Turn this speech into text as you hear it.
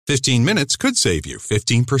15 minutes could save you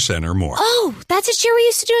 15% or more. Oh, that's a cheer we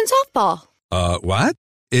used to do in softball. What?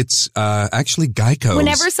 It's actually Geico.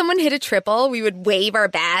 Whenever someone hit a triple, we would wave our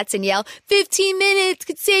bats and yell, 15 minutes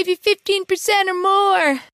could save you 15% or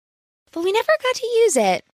more. But we never got to use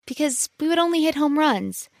it because we would only hit home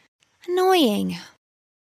runs. Annoying.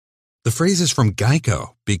 The phrase is from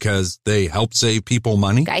Geico because they help save people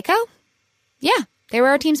money. Geico? Yeah, they were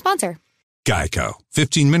our team sponsor. Geico.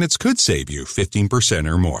 15 minutes could save you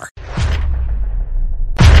 15% or more.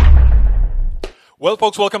 Well,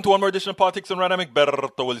 folks, welcome to one more edition of Politics and Random.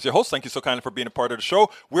 Berto Will is your host. Thank you so kindly for being a part of the show.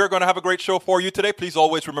 We're going to have a great show for you today. Please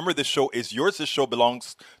always remember this show is yours. This show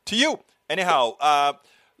belongs to you. Anyhow,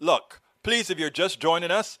 look, please, if you're just joining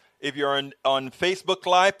us, if you're on Facebook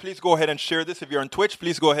Live, please go ahead and share this. If you're on Twitch,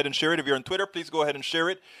 please go ahead and share it. If you're on Twitter, please go ahead and share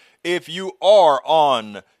it. If you are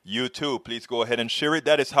on YouTube, please go ahead and share it.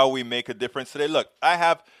 That is how we make a difference today. Look, I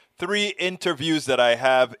have 3 interviews that I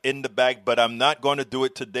have in the bag, but I'm not going to do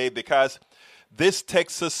it today because this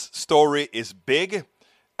Texas story is big,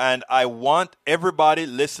 and I want everybody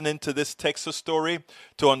listening to this Texas story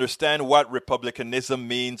to understand what republicanism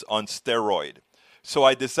means on steroid. So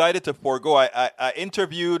I decided to forego. I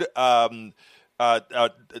interviewed Dr.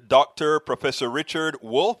 Professor Richard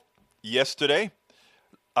Wolff yesterday.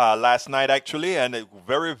 Last night, actually, and a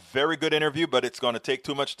very, very good interview, but it's going to take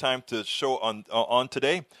too much time to show on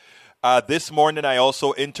today. This morning, I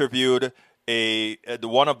also interviewed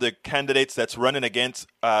one of the candidates that's running against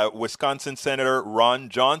Wisconsin Senator Ron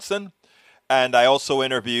Johnson, and I also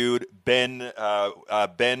interviewed Ben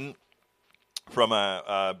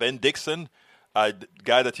Dixon, a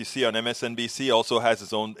guy that you see on MSNBC, also has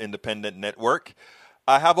his own independent network.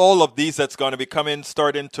 I have all of these that's going to be coming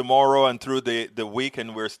starting tomorrow and through the week,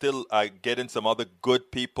 and we're still getting some other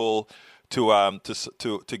good people to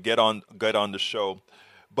get on the show.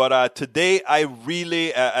 But today, I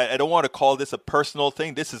really I don't want to call this a personal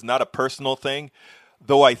thing. This is not a personal thing,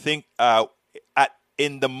 though. I think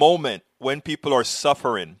in the moment when people are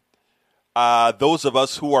suffering, those of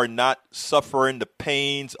us who are not suffering the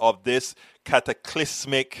pains of this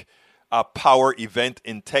cataclysmic power event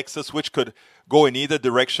in Texas, which could go in either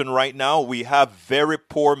direction right now. We have very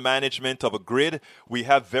poor management of a grid. We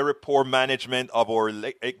have very poor management of our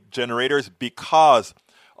generators because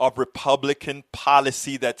of Republican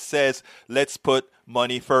policy that says, let's put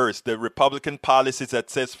money first. The Republican policies that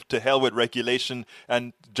says, to hell with regulation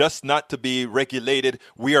and just not to be regulated,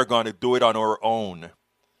 we are going to do it on our own.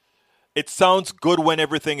 It sounds good when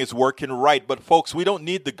everything is working right, but folks, we don't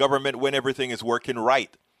need the government when everything is working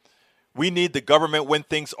right. We need the government when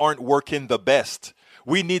things aren't working the best.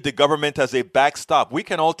 We need the government as a backstop. We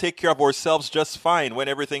can all take care of ourselves just fine when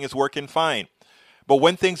everything is working fine. But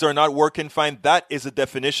when things are not working fine, that is a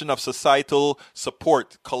definition of societal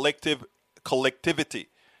support, collectivity.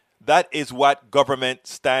 That is what government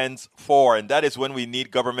stands for, and that is when we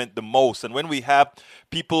need government the most. And when we have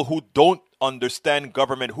people who don't understand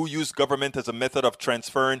government, who use government as a method of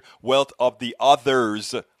transferring wealth of the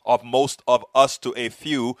others, of most of us to a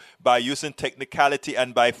few, by using technicality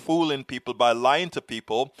and by fooling people, by lying to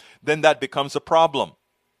people, then that becomes a problem.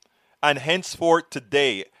 And henceforth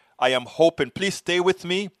today, I am hoping, please stay with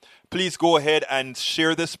me. Please go ahead and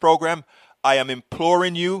share this program. I am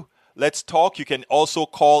imploring you. Let's talk. You can also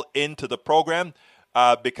call into the program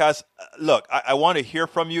because, look, I want to hear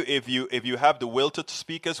from you if you have the will to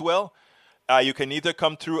speak as well. You can either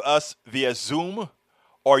come through us via Zoom,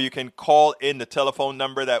 or you can call in the telephone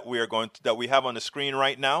number that we have on the screen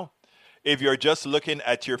right now. If you're just looking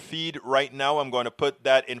at your feed right now, I'm going to put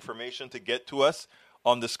that information to get to us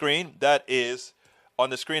on the screen. That is. On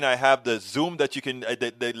the screen, I have the Zoom that you can,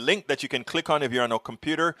 the link that you can click on if you're on a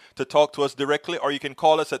computer to talk to us directly, or you can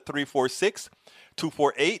call us at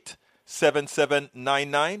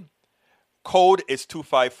 346-248-7799. Code is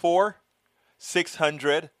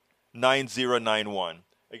 254-600-9091.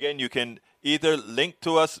 Again, you can either link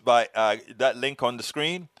to us by that link on the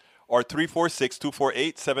screen, or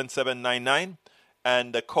 346-248-7799,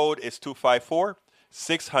 and the code is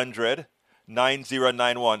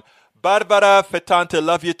 254-600-9091. Barbara Fetante,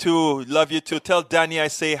 love you too. Love you too. Tell Danny I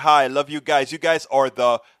say hi. Love you guys. You guys are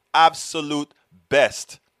the absolute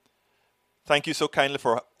best. Thank you so kindly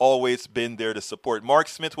for always being there to support. Mark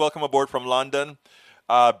Smith, welcome aboard from London.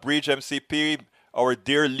 Bridge MCP, our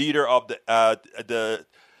dear leader of the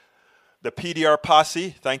PDR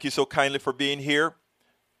posse. Thank you so kindly for being here.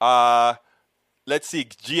 Let's see.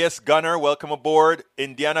 GS Gunner, welcome aboard.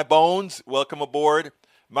 Indiana Bones, welcome aboard.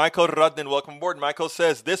 Michael Rudden, welcome aboard. Michael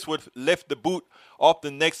says this would lift the boot off the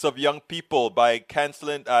necks of young people by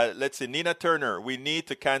canceling, let's see, Nina Turner. We need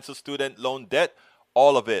to cancel student loan debt,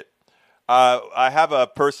 all of it. I have a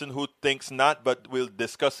person who thinks not, but we'll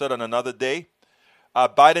discuss that on another day.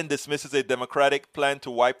 Biden dismisses a Democratic plan to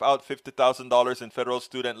wipe out $50,000 in federal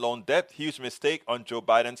student loan debt. Huge mistake on Joe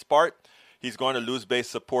Biden's part. He's going to lose base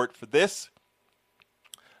support for this.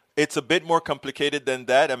 It's a bit more complicated than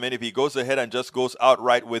that. I mean, if he goes ahead and just goes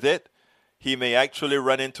outright with it, he may actually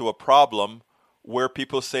run into a problem where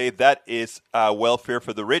people say that is welfare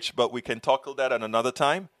for the rich, but we can tackle that at another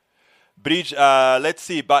time. Bridge, let's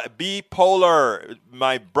see. Bipolar,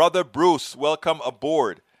 my brother Bruce, welcome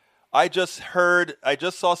aboard. I just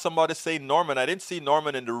saw somebody say Norman. I didn't see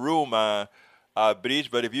Norman in the room,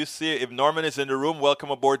 Bridge, but if Norman is in the room,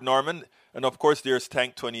 welcome aboard, Norman. And of course, there's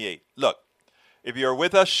Tank 28. Look, if you're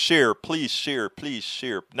with us, share, please share.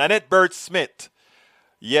 Nanette Bird Smith.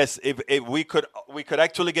 Yes, if we could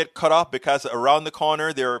actually get cut off because around the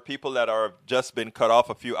corner there are people that are just been cut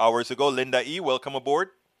off a few hours ago. Linda E, welcome aboard.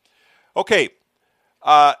 Okay,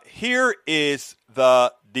 here is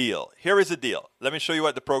the deal. Let me show you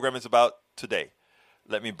what the program is about today.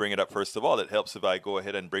 Let me bring it up first of all. It helps if I go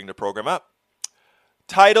ahead and bring the program up.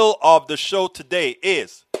 Title of the show today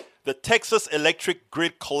is The Texas Electric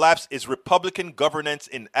Grid Collapse is Republican Governance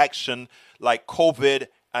in Action Like COVID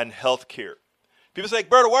and Healthcare. People say,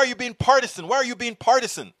 Berto, why are you being partisan?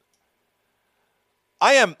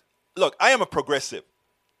 I am a progressive.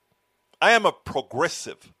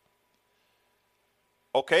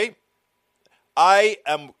 Okay? I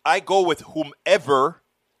go with whomever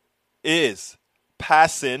is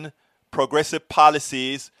passing progressive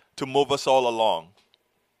policies to move us all along.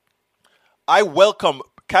 I welcome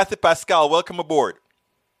Kathy Pascal, welcome aboard.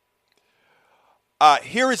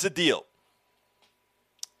 Here is the deal.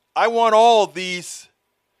 I want all these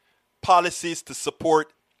policies to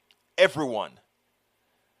support everyone.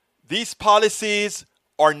 These policies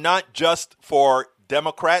are not just for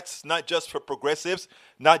Democrats, not just for progressives,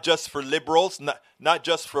 not just for liberals, not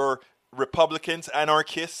just for Republicans,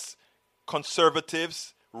 anarchists,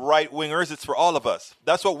 conservatives, right-wingers. It's for all of us.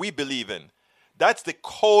 That's what we believe in. That's the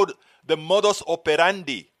code, the modus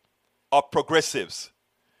operandi of progressives.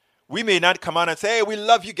 We may not come on and say, hey, we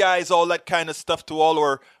love you guys, all that kind of stuff to all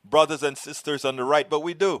our brothers and sisters on the right, but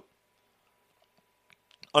we do.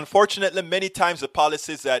 Unfortunately, many times the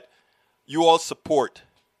policies that you all support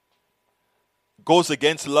goes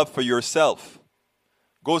against love for yourself,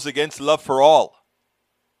 goes against love for all.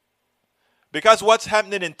 Because what's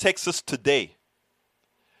happening in Texas today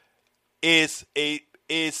is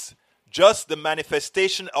just the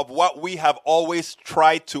manifestation of what we have always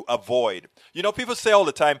tried to avoid. You know, people say all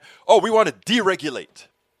the time, oh, we want to deregulate.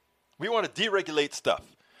 We want to deregulate stuff.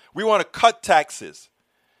 We want to cut taxes.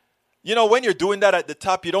 You know, when you're doing that at the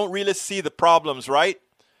top, you don't really see the problems, right?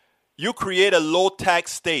 You create a low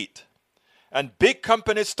tax state. And big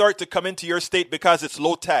companies start to come into your state because it's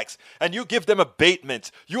low tax. And you give them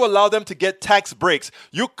abatements. You allow them to get tax breaks.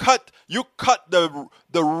 You cut the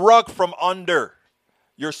rug from under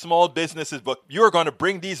your small businesses, but you're going to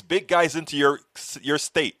bring these big guys into your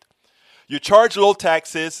state. You charge low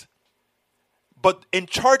taxes, but in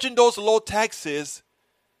charging those low taxes,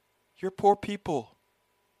 you're poor people.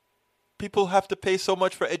 People have to pay so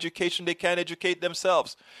much for education, they can't educate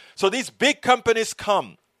themselves. So these big companies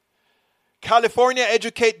come. California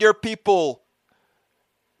educate their people.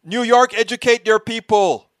 New York educate their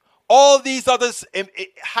people. All these others,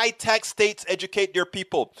 high-tax states educate their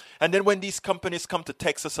people. And then when these companies come to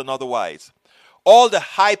Texas and otherwise, all the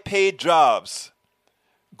high-paid jobs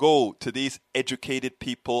go to these educated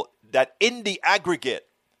people that in the aggregate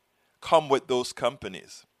come with those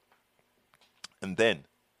companies. And then,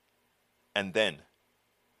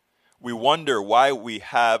 we wonder why we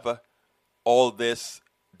have all this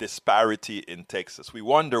disparity in Texas. We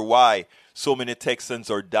wonder why so many Texans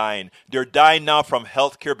are dying. They're dying now from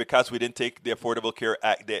health care because we didn't take the Affordable Care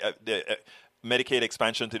Act, the Medicaid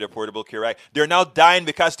expansion to the Affordable Care Act. They're now dying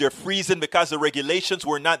because they're freezing because the regulations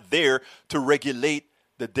were not there to regulate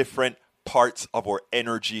the different parts of our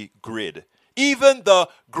energy grid. Even the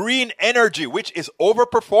green energy, which is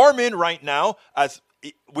overperforming right now, as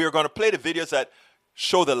we're going to play the videos that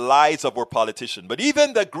show the lies of our politician. But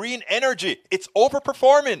even the green energy, it's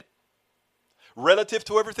overperforming relative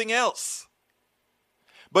to everything else.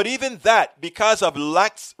 But even that, because of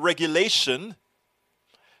lax regulation,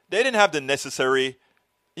 they didn't have the necessary,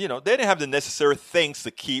 things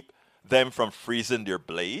to keep them from freezing their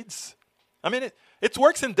blades. I mean, it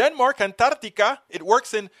works in Denmark, Antarctica. It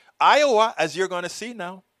works in Iowa, as you're going to see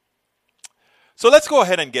now. So let's go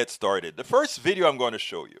ahead and get started. The first video I'm going to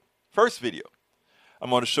show you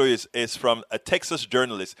is from a Texas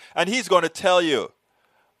journalist. And he's going to tell you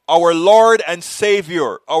our Lord and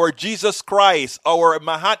Savior, our Jesus Christ, our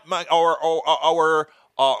Mahatma, our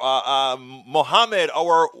Muhammad,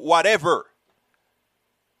 our whatever.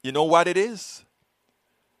 You know what it is?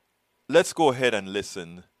 Let's go ahead and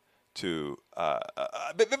listen to.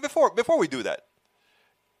 Before we do that,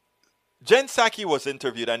 Jen Psaki was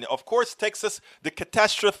interviewed, and of course, Texas. The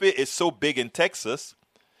catastrophe is so big in Texas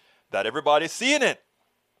that everybody's seeing it.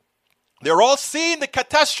 They're all seeing the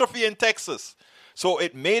catastrophe in Texas. So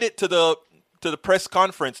it made it to the press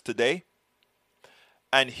conference today.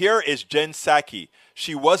 And here is Jen Psaki.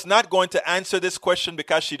 She was not going to answer this question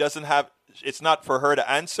because she doesn't have, it's not for her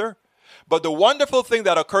to answer. But the wonderful thing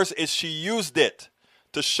that occurs is she used it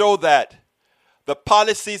to show that the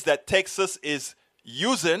policies that Texas is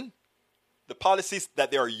using, the policies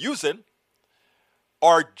that they are using,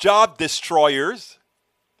 are job destroyers.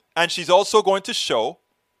 And she's also going to show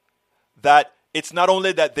that it's not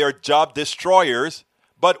only that they're job destroyers,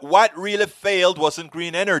 but what really failed wasn't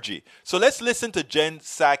green energy. So let's listen to Jen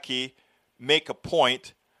Psaki make a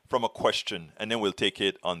point from a question, and then we'll take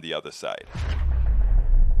it on the other side.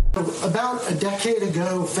 About a decade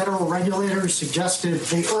ago, federal regulators suggested,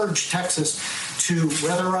 they urged Texas to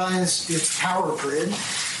weatherize its power grid.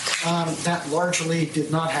 That largely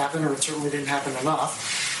did not happen, or it certainly didn't happen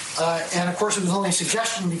enough. And of course, it was only a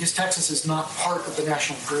suggestion because Texas is not part of the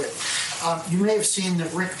national grid. You may have seen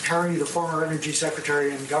that Rick Perry, the former energy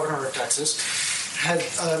secretary and governor of Texas,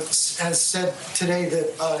 has said today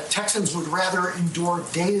that Texans would rather endure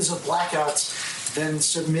days of blackouts than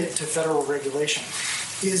submit to federal regulation.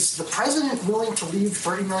 Is the president willing to leave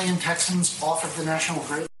 30 million Texans off of the national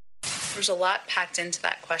grid? There's a lot packed into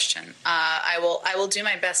that question. I will do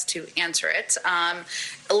my best to answer it.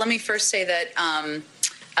 Let me first say that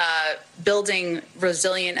building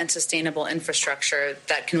resilient and sustainable infrastructure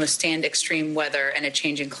that can withstand extreme weather and a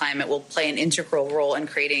changing climate will play an integral role in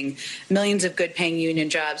creating millions of good-paying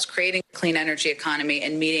union jobs, creating a clean energy economy,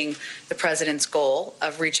 and meeting the president's goal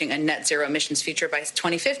of reaching a net zero emissions future by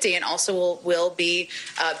 2050, and also will be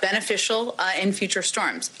beneficial in future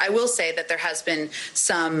storms. I will say that there has been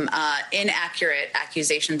some inaccurate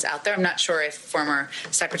accusations out there. I'm not sure if former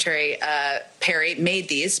Secretary Perry made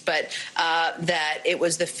these, but that it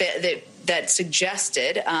was that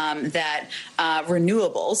suggested that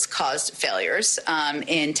renewables caused failures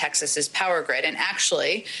in Texas's power grid. And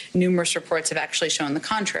actually, numerous reports have actually shown the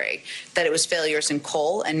contrary, that it was failures in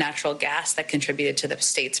coal and natural gas that contributed to the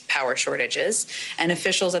state's power shortages. And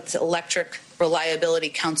officials at the Electric Reliability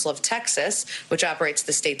Council of Texas, which operates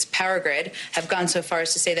the state's power grid, have gone so far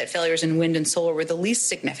as to say that failures in wind and solar were the least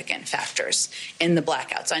significant factors in the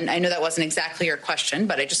blackouts. I know that wasn't exactly your question,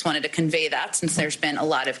 but I just wanted to convey that since there's been a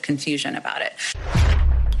lot of confusion about it.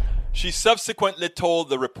 She subsequently told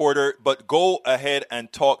the reporter, but go ahead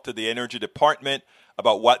and talk to the Energy Department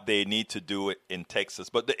about what they need to do in Texas.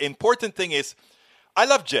 But the important thing is, I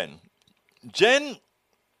love Jen. Jen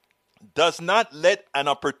does not let an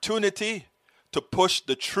opportunity to push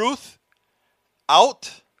the truth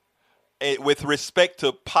out with respect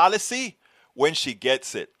to policy when she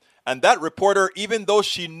gets it. And that reporter, even though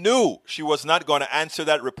she knew she was not going to answer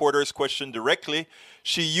that reporter's question directly,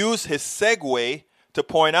 she used his segue to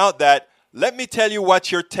point out that, let me tell you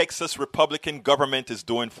what your Texas Republican government is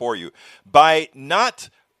doing for you. By not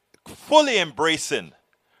fully embracing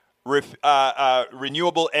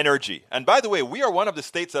renewable energy. And by the way, we are one of the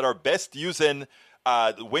states that are best using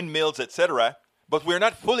windmills, etc., but we're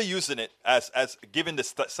not fully using it as given the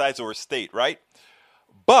size of our state, right?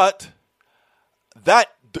 But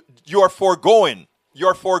that you're foregoing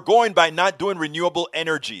by not doing renewable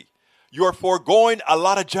energy. You're foregoing a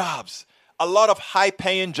lot of jobs, a lot of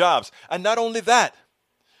high-paying jobs. And not only that,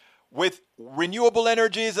 with renewable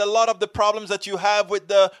energies, a lot of the problems that you have with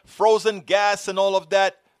the frozen gas and all of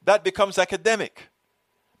that, that becomes academic.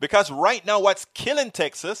 Because right now what's killing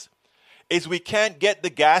Texas is we can't get the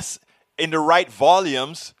gas in the right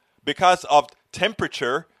volumes because of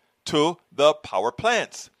temperature to the power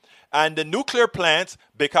plants. And the nuclear plants,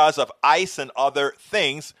 because of ice and other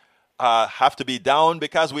things, have to be down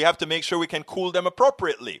because we have to make sure we can cool them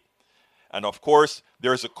appropriately. And of course,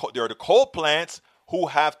 there are the coal plants who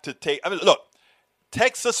have to take... I mean, look,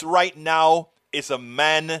 Texas right now is a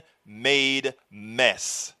man-made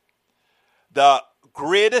mess. The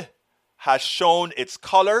grid has shown its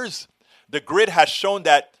colors. The grid has shown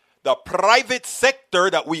that the private sector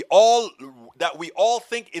that we all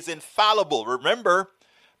think is infallible. Remember,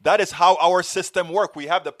 that is how our system works. We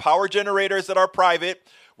have the power generators that are private.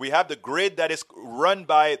 We have the grid that is run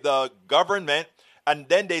by the government. And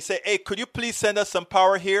then they say, hey, could you please send us some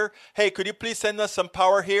power here? Hey, could you please send us some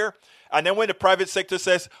power here? And then when the private sector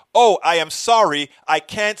says, oh, I am sorry, I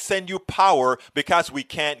can't send you power because we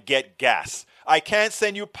can't get gas. I can't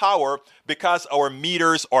send you power because our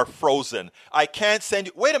meters are frozen. I can't send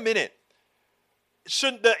you. Wait a minute.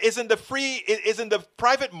 Isn't the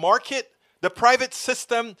private market, the private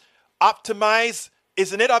system optimized?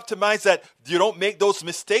 Isn't it optimized that you don't make those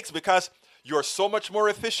mistakes because you're so much more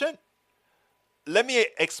efficient? Let me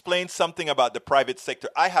explain something about the private sector.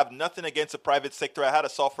 I have nothing against the private sector. I had a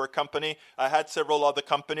software company. I had several other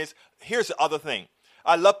companies. Here's the other thing.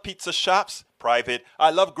 I love pizza shops, private. I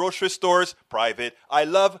love grocery stores, private. I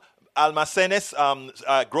love almacenes,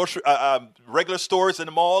 regular stores in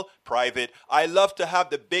the mall, private. I love to have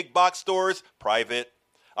the big box stores, private.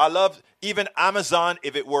 I love even Amazon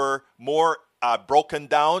if it were more broken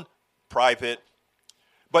down, private.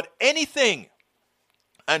 But anything,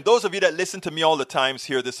 and those of you that listen to me all the times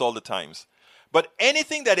hear this all the times, but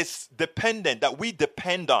anything that is dependent, that we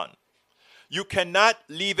depend on, you cannot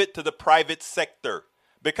leave it to the private sector,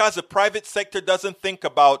 because the private sector doesn't think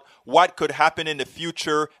about what could happen in the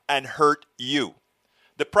future and hurt you.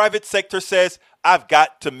 The private sector says, I've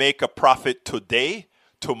got to make a profit today,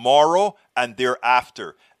 tomorrow, and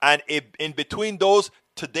thereafter. And if in between those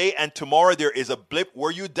today and tomorrow there is a blip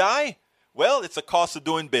where you die, well, it's a cost of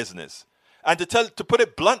doing business. And to put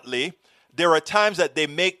it bluntly, there are times that they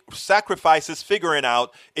make sacrifices figuring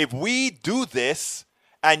out, if we do this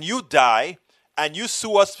and you die and you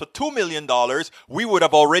sue us for $2 million, we would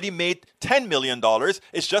have already made $10 million.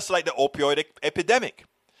 It's just like the opioid epidemic.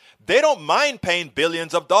 They don't mind paying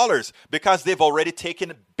billions of dollars because they've already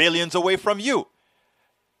taken billions away from you.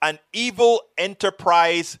 An evil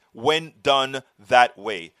enterprise when done that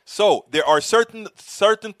way. So there are certain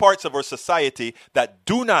parts of our society that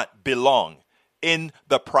do not belong in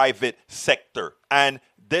the private sector. And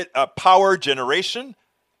power generation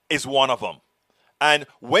is one of them. And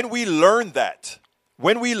when we learn that,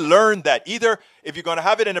 either if you're going to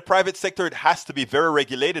have it in the private sector, it has to be very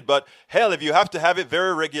regulated. But hell, if you have to have it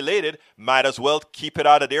very regulated, might as well keep it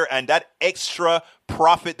out of there. And that extra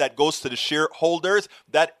profit that goes to the shareholders,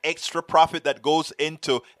 that extra profit that goes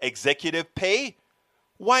into executive pay,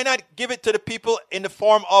 why not give it to the people in the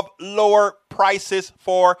form of lower prices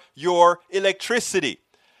for your electricity?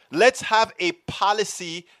 Let's have a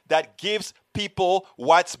policy that gives people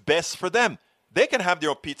what's best for them. They can have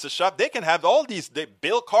their own pizza shop. They can have all these, they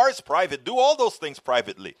build cars private, do all those things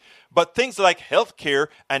privately. But things like healthcare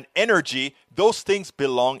and energy, those things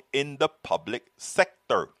belong in the public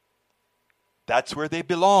sector. That's where they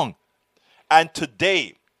belong. And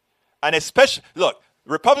today, and especially, look,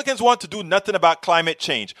 Republicans want to do nothing about climate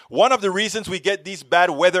change. One of the reasons we get these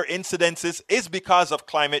bad weather incidences is because of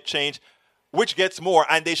climate change, which gets more,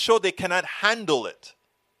 and they show they cannot handle it.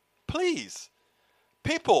 Please,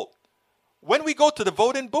 people, when we go to the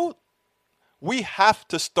voting booth, we have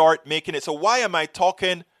to start making it. So why am I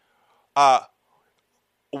talking about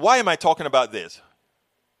this?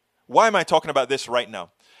 Why am I talking about this right now?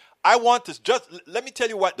 I want to let me tell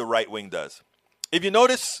you what the right wing does. If you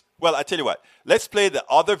notice, well, I tell you what. Let's play the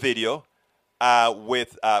other video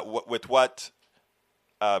with what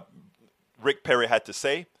Rick Perry had to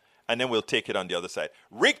say, and then we'll take it on the other side.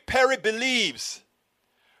 Rick Perry believes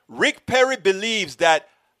that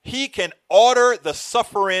he can order the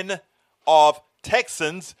suffering of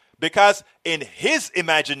Texans because in his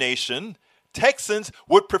imagination, Texans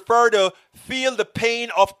would prefer to feel the pain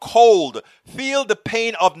of cold, feel the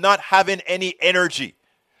pain of not having any energy,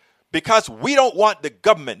 because we don't want the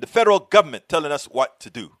government, the federal government, telling us what to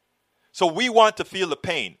do. So we want to feel the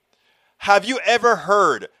pain. Have you ever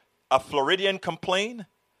heard a Floridian complain?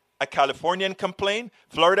 A Californian complain?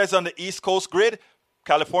 Florida is on the East Coast grid.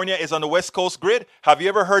 California is on the West Coast grid. Have you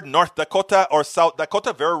ever heard North Dakota or South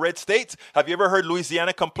Dakota, very red states? Have you ever heard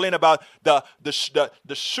Louisiana complain about the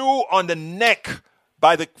shoe on the neck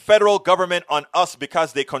by the federal government on us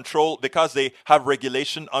because they have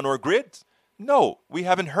regulation on our grids? No, we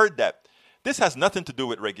haven't heard that. This has nothing to do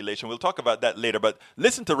with regulation. We'll talk about that later, but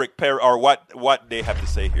listen to Rick Perry or what they have to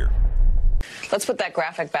say here. Let's put that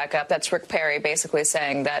graphic back up. That's Rick Perry basically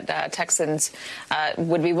saying that Texans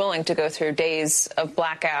would be willing to go through days of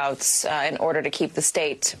blackouts in order to keep the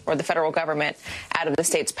state or the federal government out of the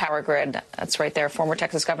state's power grid. That's right there. Former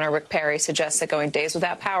Texas Governor Rick Perry suggests that going days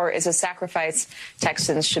without power is a sacrifice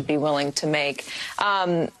Texans should be willing to make.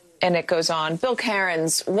 And it goes on. Bill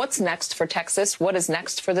Cairns, what's next for Texas? What is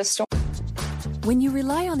next for this storm? When you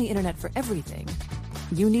rely on the internet for everything,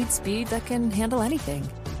 you need speed that can handle anything.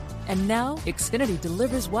 And now, Xfinity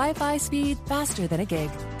delivers Wi-Fi speed faster than a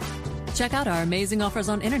gig. Check out our amazing offers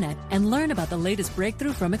on internet and learn about the latest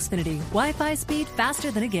breakthrough from Xfinity. Wi-Fi speed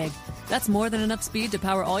faster than a gig. That's more than enough speed to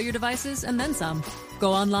power all your devices and then some.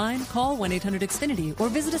 Go online, call 1-800-XFINITY, or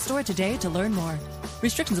visit a store today to learn more.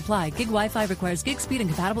 Restrictions apply. Gig Wi-Fi requires gig speed and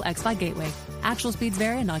compatible xFi gateway. Actual speeds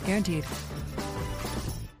vary and not guaranteed.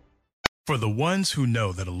 For the ones who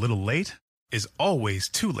know that a little late is always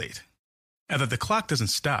too late, and that the clock doesn't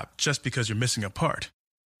stop just because you're missing a part,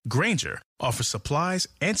 Grainger offers supplies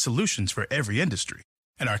and solutions for every industry.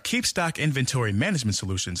 And our Keep Stock inventory management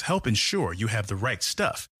solutions help ensure you have the right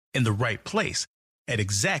stuff in the right place at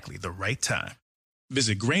exactly the right time.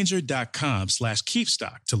 Visit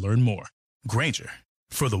Grainger.com/keepstock to learn more. Grainger,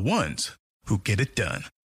 for the ones who get it done.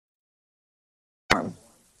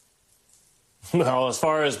 Well, as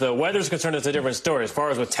far as the weather's concerned, it's a different story. As far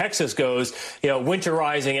as what Texas goes,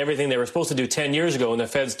 winterizing everything they were supposed to do 10 years ago, and the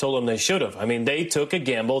feds told them they should have. I mean, they took a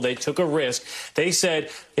gamble. They took a risk. They said,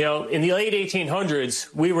 in the late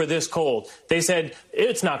 1800s, we were this cold. They said,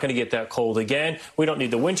 it's not going to get that cold again. We don't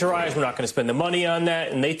need to winterize. We're not going to spend the money on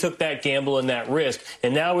that. And they took that gamble and that risk.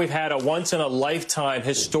 And now we've had a once-in-a-lifetime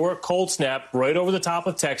historic cold snap right over the top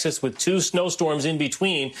of Texas with 2 snowstorms in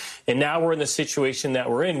between. And now we're in the situation that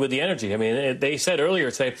we're in with the energy. I mean, they said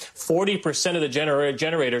earlier today, 40% of the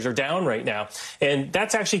generators are down right now. And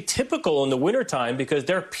that's actually typical in the wintertime because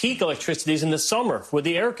their peak electricity is in the summer with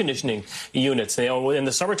the air conditioning units. In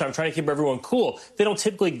the summertime, trying to keep everyone cool. They don't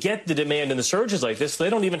typically get the demand and the surges like this. So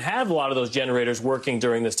they don't even have a lot of those generators working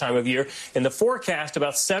during this time of year. And the forecast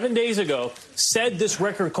about 7 days ago said this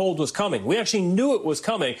record cold was coming. We actually knew it was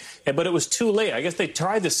coming, but it was too late. I guess they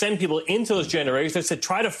tried to send people into those generators. They said,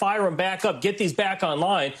 try to fire them back up, get these back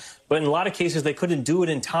online. But in a lot of cases, they couldn't do it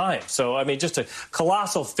in time. So, I mean, just a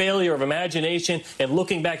colossal failure of imagination and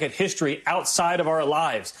looking back at history outside of our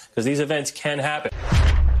lives, because these events can happen.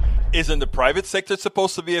 Isn't the private sector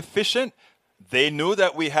supposed to be efficient? They knew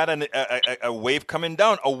that we had a wave coming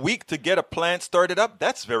down. A week to get a plant started up,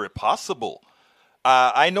 that's very possible.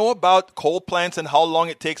 I know about coal plants and how long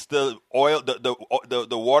it takes the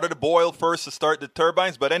water to boil first to start the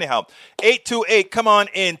turbines. But anyhow, 828, come on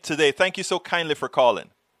in today. Thank you so kindly for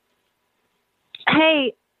calling.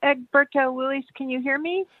 Hey, Egberto Willis, can you hear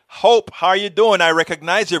me? Hope, how are you doing? I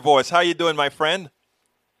recognize your voice. How are you doing, my friend?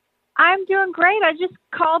 I'm doing great. I just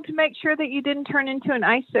called to make sure that you didn't turn into an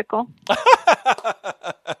icicle.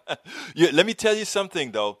 Let me tell you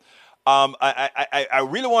something, though. I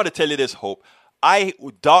really want to tell you this, Hope. I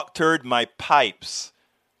doctored my pipes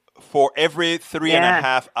for every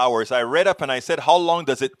 3.5 hours. I read up and I said, how long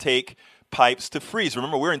does it take pipes to freeze?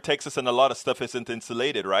 Remember, we're in Texas and a lot of stuff isn't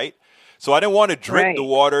insulated, right? So I didn't want to drip the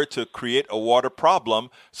water to create a water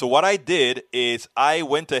problem. So what I did is I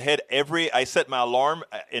went ahead I set my alarm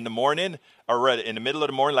in the morning, or in the middle of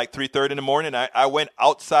the morning, like 3:30 in the morning. I went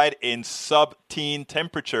outside in sub-teen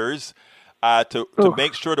temperatures to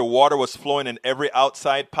make sure the water was flowing in every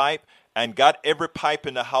outside pipe, and got every pipe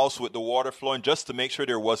in the house with the water flowing just to make sure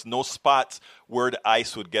there was no spots where the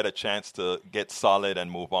ice would get a chance to get solid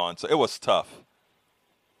and move on. So it was tough.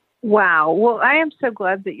 Wow. Well, I am so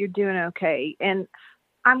glad that you're doing okay. And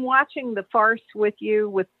I'm watching the farce with you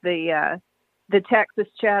with the Texas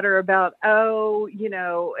chatter about,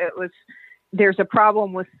 there's a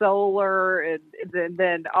problem with solar and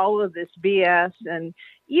then all of this BS. And,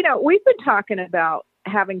 we've been talking about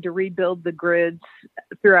having to rebuild the grids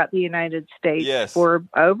throughout the United States for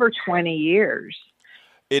over 20 years.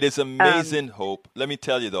 It is amazing, Hope. Let me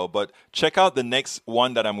tell you, though, but check out the next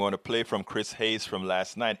one that I'm going to play from Chris Hayes from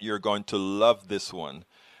last night. You're going to love this one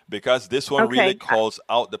because this one really calls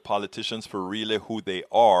out the politicians for really who they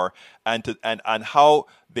are and how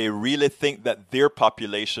they really think that their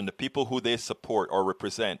population, the people who they support or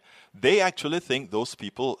represent, they actually think those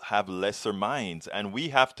people have lesser minds. And we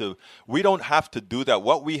don't have to do that.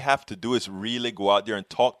 What we have to do is really go out there and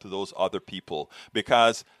talk to those other people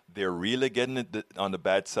because they're really getting it on the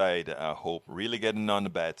bad side, Hope, really getting on the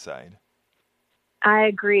bad side. I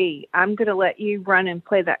agree. I'm going to let you run and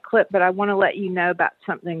play that clip, but I want to let you know about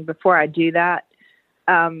something before I do that.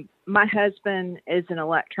 My husband is an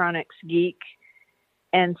electronics geek,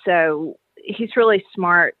 and so he's really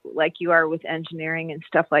smart like you are with engineering and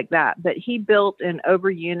stuff like that. But he built an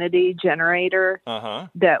over-unity generator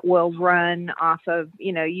that will run off of,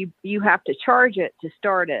 you have to charge it to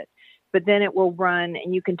start it, but then it will run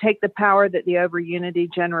and you can take the power that the over-unity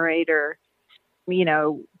generator,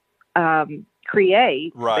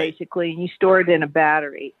 create basically, and you store it in a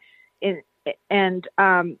battery. And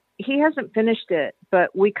he hasn't finished it,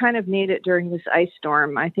 but we kind of need it during this ice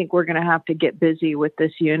storm. I think we're going to have to get busy with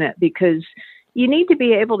this unit because you need to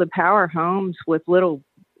be able to power homes with little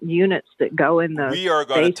units that go in the We are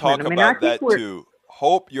going to talk about that too.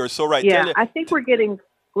 Hope, you're so right. Yeah, I think we're getting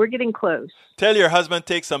We're getting close. Tell your husband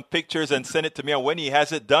take some pictures and send it to me. And when he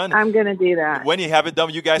has it done, I'm going to do that. When you have it done,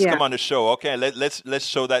 you guys come on the show. Okay, let's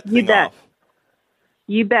show that thing off.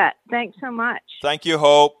 You bet. Thanks so much. Thank you,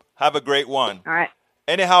 Hope. Have a great one. All right.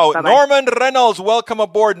 Anyhow, Bye-bye. Norman Reynolds, welcome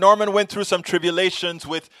aboard. Norman went through some tribulations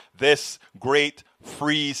with this great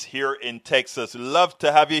freeze here in Texas. Love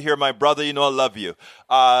to have you here, my brother. You know I love you.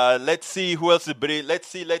 Let's see who else is. Let's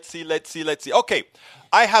see. Okay,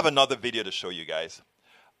 I have another video to show you guys.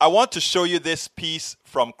 I want to show you this piece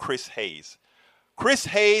from Chris Hayes. Chris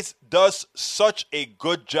Hayes does such a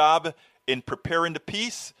good job in preparing the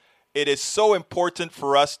piece. It is so important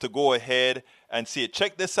for us to go ahead and see it.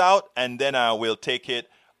 Check this out, and then I will take it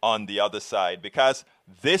on the other side, because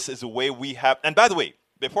this is the way we have. And by the way,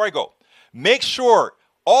 before I go, make sure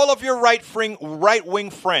all of your right-wing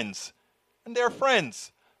friends, and their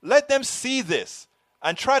friends, let them see this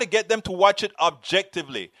and try to get them to watch it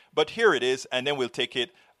objectively. But here it is, and then we'll take it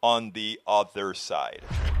on the other side.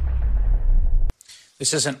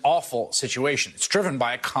 This is an awful situation. It's driven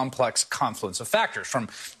by a complex confluence of factors, from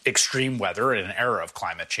extreme weather in an era of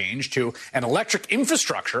climate change to an electric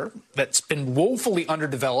infrastructure that's been woefully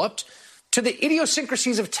underdeveloped, to the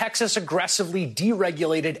idiosyncrasies of Texas' aggressively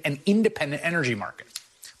deregulated and independent energy market.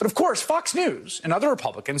 But of course, Fox News and other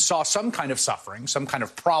Republicans saw some kind of suffering, some kind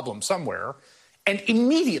of problem somewhere, and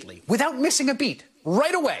immediately, without missing a beat,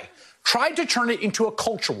 right away, tried to turn it into a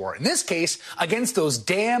culture war, in this case, against those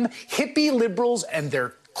damn hippie liberals and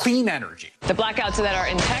their clean energy. The blackouts that are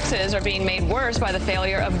in Texas are being made worse by the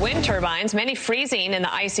failure of wind turbines, many freezing in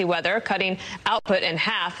the icy weather, cutting output in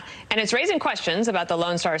half. And it's raising questions about the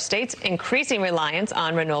Lone Star State's increasing reliance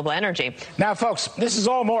on renewable energy. Now, folks, this is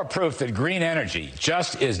all more proof that green energy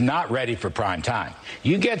just is not ready for prime time.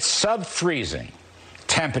 You get sub-freezing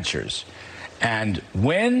temperatures, and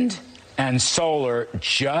wind and solar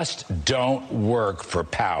just don't work for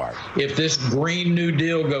power. If this Green New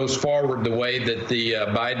Deal goes forward the way that the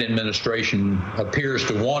Biden administration appears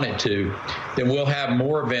to want it to, then we'll have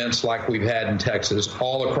more events like we've had in Texas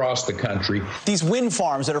all across the country. These wind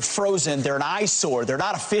farms that are frozen, they're an eyesore. They're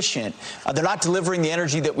not efficient. They're not delivering the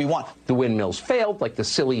energy that we want. The windmills failed, like the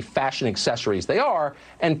silly fashion accessories they are,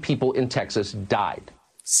 and people in Texas died.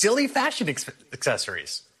 Silly fashion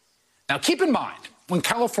accessories. Now, keep in mind, when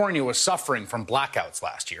California was suffering from blackouts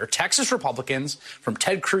last year, Texas Republicans, from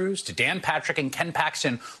Ted Cruz to Dan Patrick and Ken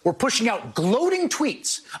Paxton, were pushing out gloating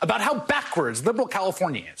tweets about how backwards liberal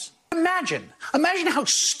California is. Imagine how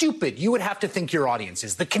stupid you would have to think your audience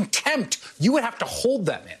is, the contempt you would have to hold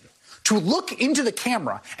them in, to look into the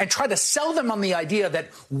camera and try to sell them on the idea that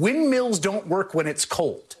windmills don't work when it's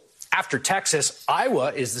cold. After Texas,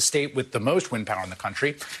 Iowa is the state with the most wind power in the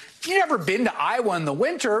country. If you've never been to Iowa in the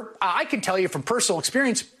winter, I can tell you from personal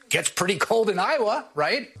experience, it gets pretty cold in Iowa,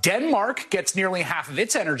 right? Denmark gets nearly half of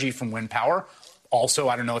its energy from wind power. Also,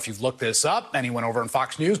 I don't know if you've looked this up, anyone over on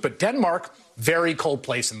Fox News, but Denmark, very cold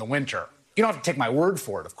place in the winter. You don't have to take my word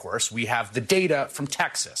for it, of course. We have the data from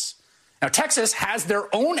Texas. Now, Texas has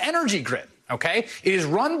their own energy grid, okay? It is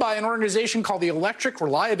run by an organization called the Electric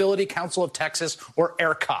Reliability Council of Texas, or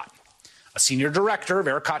ERCOT. A senior director of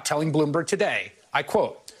ERCOT telling Bloomberg today, I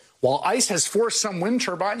quote, "While ice has forced some wind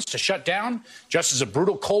turbines to shut down, just as a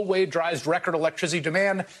brutal cold wave drives record electricity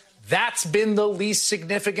demand, that's been the least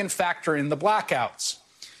significant factor in the blackouts.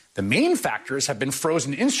 The main factors have been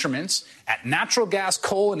frozen instruments at natural gas,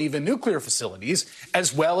 coal, and even nuclear facilities,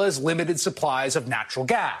 as well as limited supplies of natural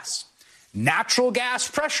gas. Natural gas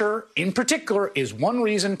pressure, in particular, is one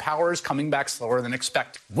reason power is coming back slower than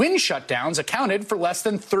expected. Wind shutdowns accounted for less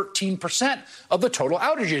than 13% of the total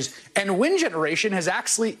outages, and wind generation has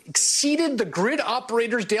actually exceeded the grid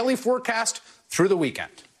operator's daily forecast through the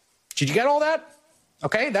weekend." Did you get all that?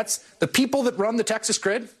 Okay, that's the people that run the Texas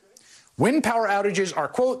grid. Wind power outages are,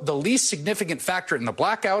 quote, "the least significant factor in the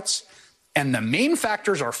blackouts, and the main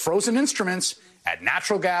factors are frozen instruments at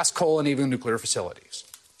natural gas, coal, and even nuclear facilities."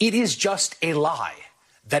 It is just a lie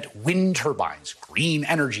that wind turbines, green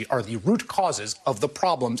energy, are the root causes of the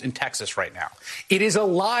problems in Texas right now. It is a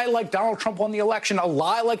lie like Donald Trump won the election, a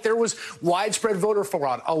lie like there was widespread voter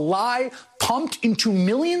fraud, a lie pumped into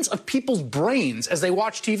millions of people's brains as they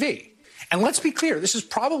watch TV. And let's be clear, this is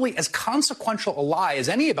probably as consequential a lie as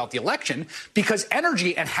any about the election, because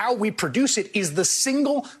energy and how we produce it is the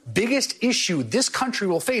single biggest issue this country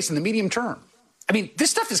will face in the medium term. I mean,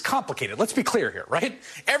 this stuff is complicated. Let's be clear here, right?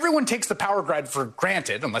 Everyone takes the power grid for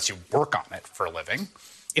granted, unless you work on it for a living.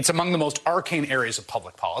 It's among the most arcane areas of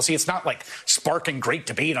public policy. It's not like sparking great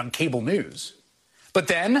debate on cable news. But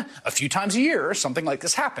then, a few times a year, something like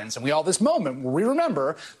this happens, and we all have this moment where we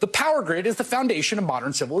remember the power grid is the foundation of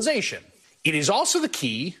modern civilization. It is also the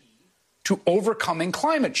key to overcoming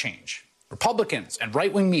climate change. Republicans and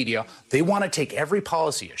right-wing media, they want to take every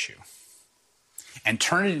policy issue and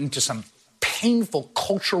turn it into some painful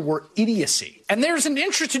culture war idiocy. And there's an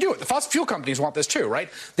interest to do it. The fossil fuel companies want this too, right?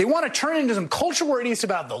 They want to turn it into some culture war idiocy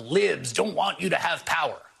about the libs don't want you to have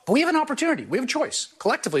power. But we have an opportunity. We have a choice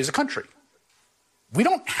collectively as a country. We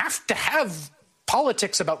don't have to have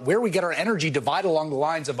politics about where we get our energy divided along the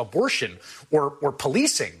lines of abortion or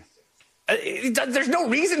policing. There's no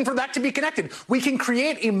reason for that to be connected. We can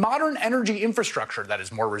create a modern energy infrastructure that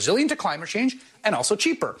is more resilient to climate change and also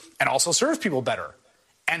cheaper and also serves people better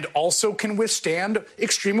and also can withstand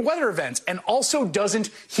extreme weather events and also doesn't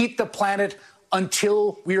heat the planet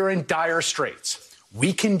until we are in dire straits.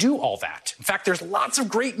 We can do all that. In fact, there's lots of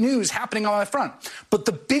great news happening on that front. But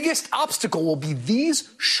the biggest obstacle will be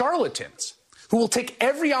these charlatans who will take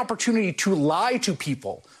every opportunity to lie to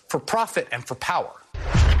people for profit and for power.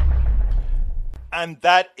 And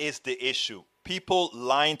that is the issue. People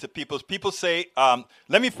lying to people. People say,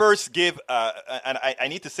 let me first give, and I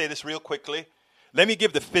need to say this real quickly. Let me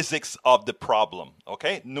give the physics of the problem,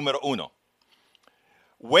 okay? Numero uno.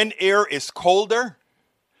 When air is colder,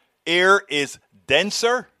 air is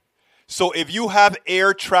denser. So if you have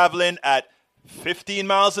air traveling at 15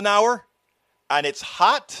 miles an hour and it's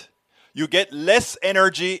hot, you get less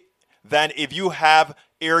energy than if you have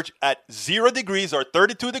air at 0 degrees or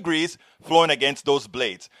 32 degrees flowing against those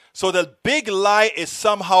blades. So the big lie is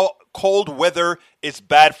somehow cold weather is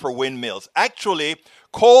bad for windmills. Actually,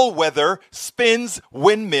 cold weather spins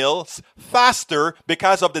windmills faster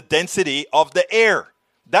because of the density of the air.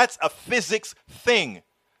 That's a physics thing.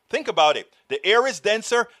 Think about it. The air is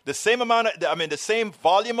denser, the same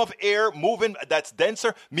volume of air moving that's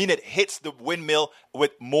denser, mean it hits the windmill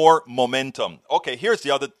with more momentum. Okay, here's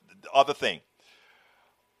the other thing.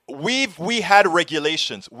 We had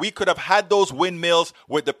regulations. We could have had those windmills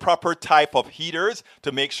with the proper type of heaters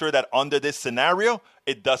to make sure that under this scenario,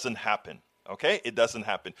 it doesn't happen. Okay, it doesn't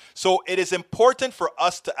happen. So it is important for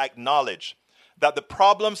us to acknowledge that the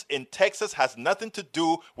problems in Texas has nothing to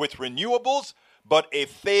do with renewables, but a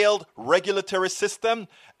failed regulatory system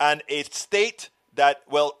and a state that,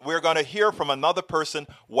 well, we're going to hear from another person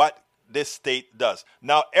what this state does.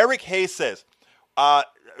 Now, Eric Hayes says,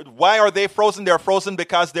 why are they frozen? They're frozen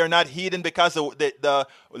because they're not heating, because the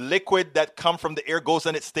liquid that comes from the air goes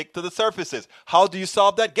and it sticks to the surfaces. How do you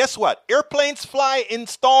solve that? Guess what? Airplanes fly in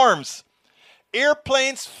storms.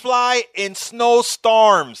 Airplanes fly in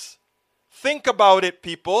snowstorms. Think about it,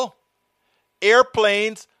 people.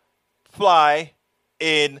 Airplanes fly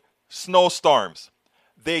in snowstorms.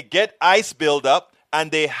 They get ice buildup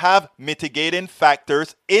and they have mitigating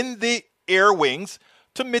factors in the air wings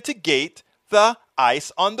to mitigate the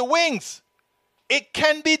ice on the wings. It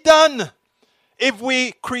can be done if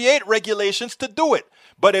we create regulations to do it.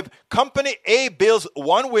 But if company A builds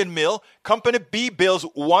one windmill, company B builds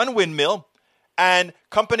one windmill, and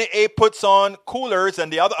company A puts on coolers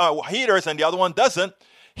and the other heaters and the other one doesn't,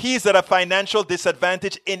 he's at a financial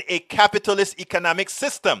disadvantage in a capitalist economic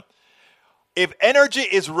system. If energy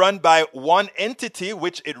is run by one entity,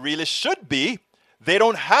 which it really should be, they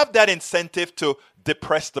don't have that incentive to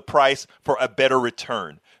depress the price for a better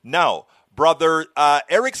return. Now, brother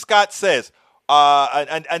Eric Scott says,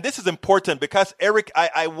 and this is important because Eric,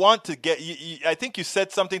 I want to get, I think you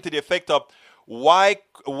said something to the effect of, why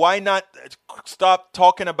not stop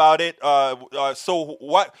talking about it? So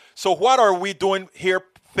what are we doing here?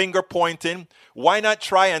 Finger pointing. Why not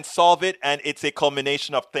try and solve it? And it's a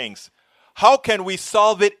culmination of things. How can we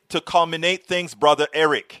solve it to culminate things, brother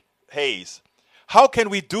Eric Hayes? How can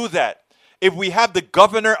we do that if we have the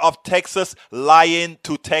governor of Texas lying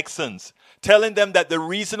to Texans, telling them that the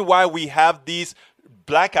reason why we have these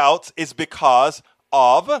blackouts is because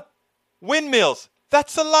of windmills?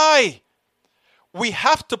 That's a lie. We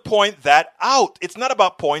have to point that out. It's not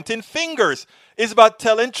about pointing fingers. It's about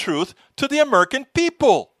telling truth to the American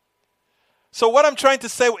people. So what I'm trying to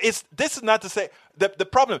say is, this is not to say that the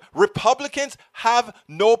problem. Republicans have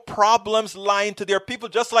no problems lying to their people,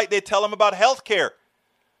 just like they tell them about health care.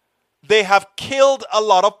 They have killed a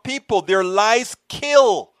lot of people. Their lies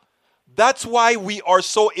kill. That's why we are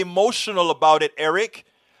so emotional about it, Eric.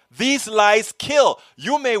 These lies kill.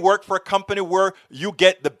 You may work for a company where you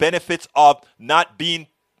get the benefits of not being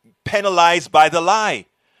penalized by the lie.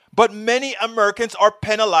 But many Americans are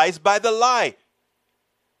penalized by the lie.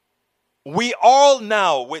 We all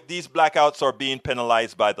now, with these blackouts, are being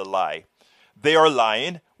penalized by the lie. They are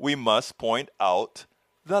lying. We must point out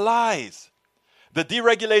the lies. The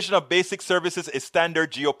deregulation of basic services is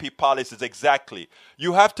standard GOP policies. Exactly.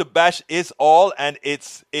 You have to bash is all and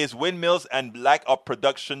it's windmills and lack of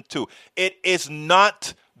production too. It is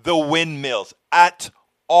not the windmills at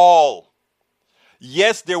all.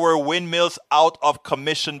 Yes, there were windmills out of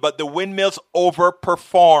commission, but the windmills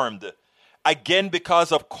overperformed. Again,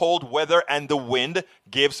 because of cold weather, and the wind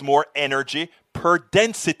gives more energy per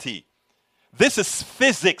density. This is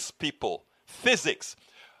physics, people. Physics.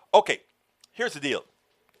 Okay, here's the deal.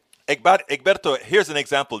 Egberto, here's an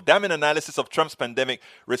example. Damning analysis of Trump's pandemic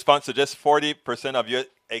response suggests 40% of you.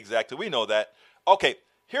 Exactly, we know that. Okay,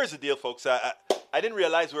 here's the deal, folks. I didn't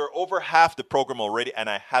realize we were over half the program already, and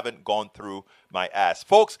I haven't gone through my ass.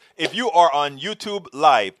 Folks, if you are on YouTube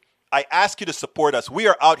Live, I ask you to support us. We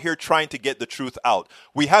are out here trying to get the truth out.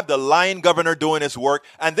 We have the lying governor doing his work,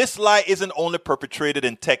 and this lie isn't only perpetrated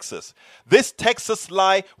in Texas. This Texas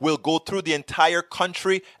lie will go through the entire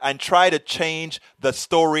country and try to change the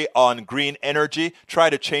story on green energy, try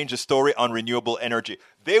to change the story on renewable energy.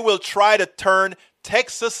 They will try to turn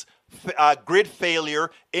Texas grid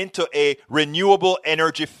failure into a renewable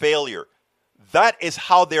energy failure. That is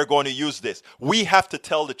how they're going to use this. We have to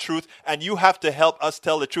tell the truth, and you have to help us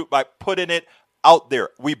tell the truth by putting it out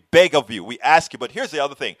there. We beg of you. We ask you. But here's the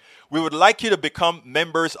other thing. We would like you to become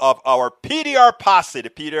members of our PDR Posse, the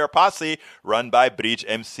PDR Posse run by Bridge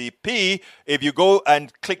MCP. If you go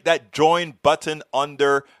and click that join button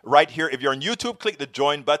under right here, if you're on YouTube, click the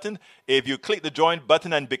join button. If you click the join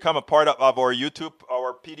button and become a part of our YouTube,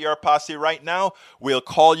 our PDR Posse right now, we'll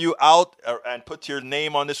call you out and put your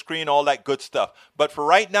name on the screen, all that good stuff. But for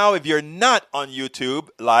right now, if you're not on YouTube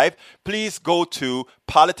Live, please go to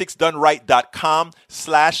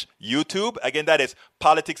politicsdoneright.com/YouTube. Again, that is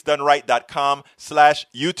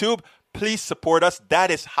politicsdoneright.com/YouTube. Please support us.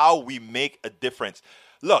 That is how we make a difference.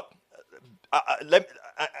 Look,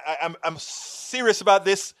 I'm serious about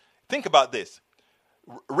this. Think about this.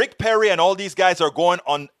 Rick Perry and all these guys are going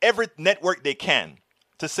on every network they can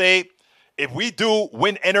to say, if we do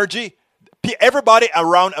wind energy, everybody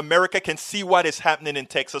around America can see what is happening in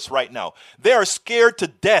Texas right now. They are scared to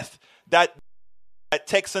death that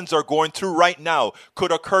Texans are going through right now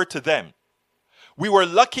could occur to them. We were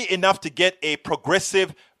lucky enough to get a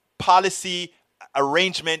progressive policy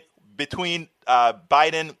arrangement between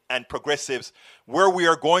Biden and progressives where we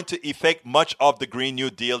are going to effect much of the Green New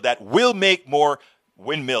Deal that will make more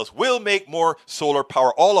windmills, will make more solar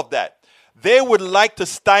power, all of that. They would like to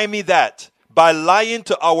stymie that by lying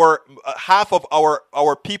to our half of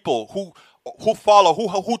our people who follow,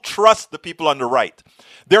 who trust the people on the right.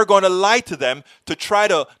 They're going to lie to them to try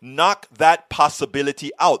to knock that possibility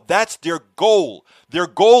out. That's their goal. Their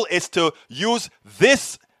goal is to use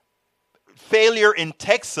this failure in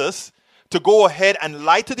Texas to go ahead and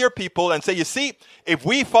lie to their people and say, you see, if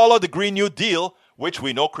we follow the Green New Deal, which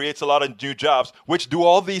we know creates a lot of new jobs, which do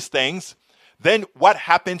all these things, then what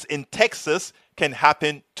happens in Texas can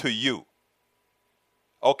happen to you.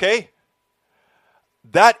 Okay?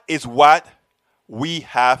 That is what we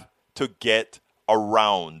have to get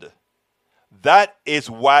around. That is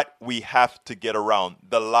what we have to get around,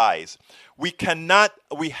 the lies. We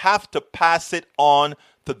have to pass it on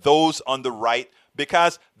to those on the right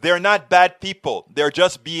because they're not bad people. They're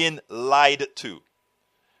just being lied to.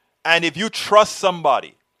 And if you trust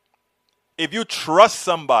somebody, then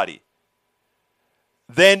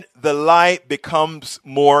the lie becomes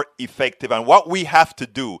more effective. And what we have to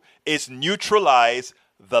do is neutralize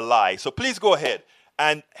the lie. So please go ahead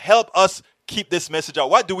and help us keep this message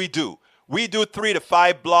out. What do? We do 3 to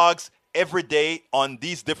 5 blogs every day on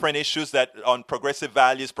these different issues that on progressive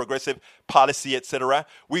values, progressive policy, etc.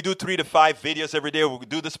 We do 3 to 5 videos every day. We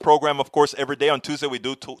do this program, of course, every day. On Tuesday, we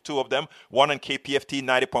do two of them. One on KPFT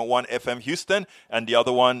 90.1 FM Houston, and the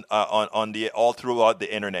other one on the all throughout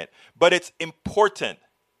the internet. But it's important.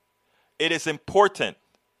 It is important.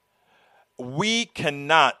 We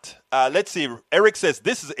cannot, let's see, Eric says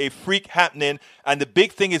this is a freak happening and the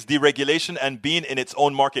big thing is deregulation and being in its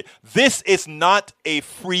own market. This is not a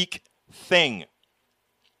freak thing.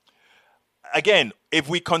 Again, if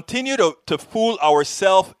we continue to fool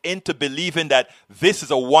ourselves into believing that this is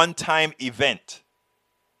a one-time event,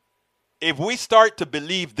 if we start to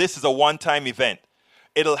believe this is a one-time event,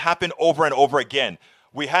 it'll happen over and over again.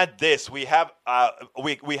 We had this. We have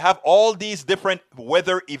all these different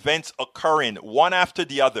weather events occurring one after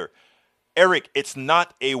the other. Eric, it's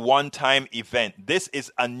not a one-time event. This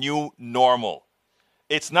is a new normal.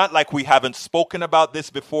 It's not like we haven't spoken about this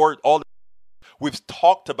before. We've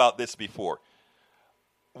talked about this before.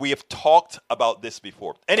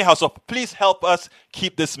 Anyhow, so please help us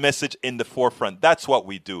keep this message in the forefront. That's what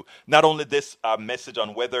we do. Not only this message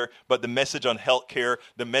on weather, but the message on healthcare,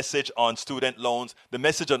 the message on student loans, the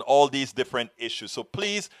message on all these different issues. So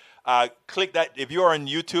please Click that. If you are on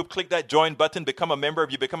YouTube, click that join button, become a member.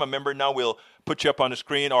 If you become a member now, we'll put you up on the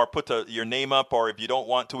screen or put your name up, or if you don't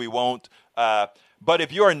want to, we won't. But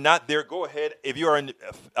if you are not there, go ahead. If you are on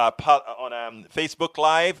Facebook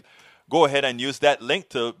Live, go ahead and use that link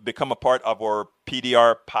to become a part of our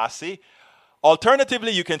PDR posse.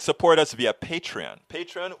 Alternatively, you can support us via Patreon.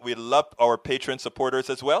 Patreon, we love our Patreon supporters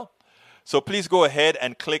as well. So please go ahead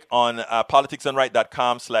and click on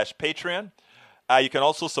politicsdoneright.com/Patreon. You can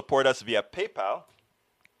also support us via PayPal.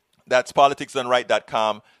 That's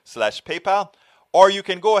politicsdoneright.com/PayPal. Or you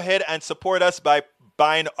can go ahead and support us by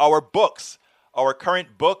buying our books. Our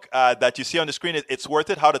current book that you see on the screen, It's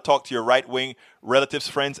Worth It, How to Talk to Your Right-Wing Relatives,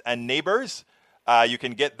 Friends, and Neighbors. You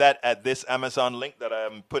can get that at this Amazon link that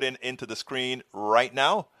I'm putting into the screen right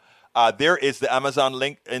now. There is the Amazon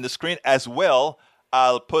link in the screen as well.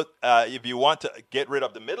 I'll put, if you want to get rid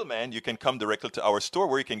of the middleman, you can come directly to our store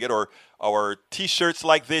where you can get our T-shirts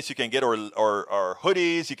like this. You can get our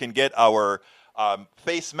hoodies. You can get our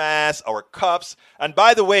face masks, our cups. And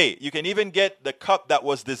by the way, you can even get the cup that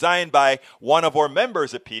was designed by one of our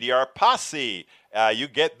members, the PDR Posse. You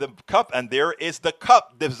get the cup, and there is the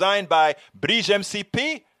cup designed by Bridge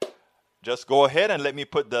MCP. Just go ahead and let me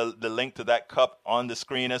put the link to that cup on the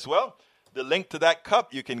screen as well. The link to that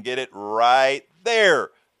cup, you can get it right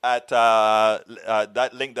there at that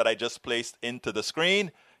link that I just placed into the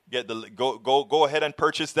screen. Go ahead and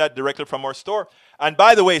purchase that directly from our store. And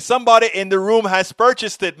by the way, somebody in the room has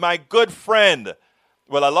purchased it, my good friend.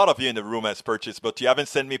 Well, a lot of you in the room has purchased, but you haven't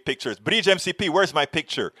sent me pictures. Bridge MCP, where's my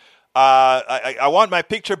picture? I want my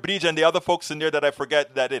picture, Bridge, and the other folks in there that I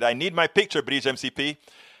forget that I need my picture, Bridge MCP.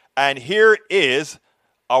 And here is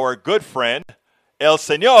our good friend, El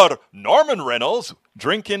Señor Norman Reynolds,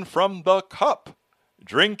 drinking from the cup.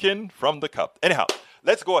 Drinking from the cup. Anyhow,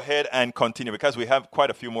 let's go ahead and continue because we have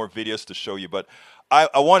quite a few more videos to show you. But I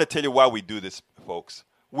want to tell you why we do this, folks.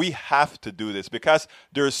 We have to do this because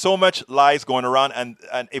there's so much lies going around. And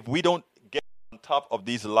if we don't get on top of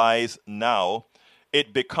these lies now,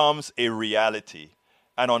 it becomes a reality.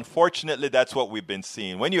 And unfortunately, that's what we've been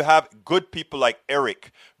seeing. When you have good people like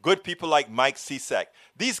Eric, good people like Mike Cisak,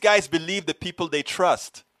 these guys believe the people they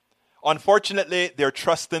trust. Unfortunately, they're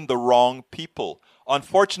trusting the wrong people.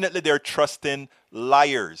 Unfortunately, they're trusting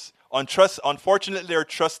liars. Unfortunately, they're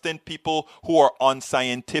trusting people who are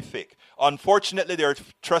unscientific. Unfortunately, they're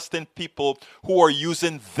trusting people who are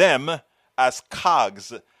using them as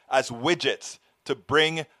cogs, as widgets to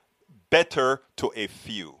bring better to a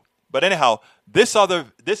few. But anyhow, this other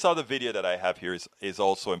video that I have here is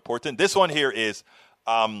also important. This one here is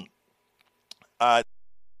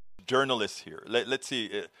journalist here. Let's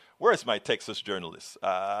see. Where is my Texas journalist?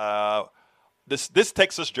 This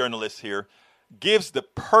Texas journalist here gives the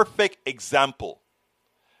perfect example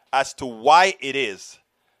as to why it is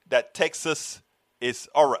that Texas is.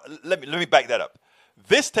 All right, let me back that up.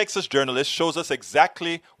 This Texas journalist shows us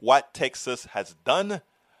exactly what Texas has done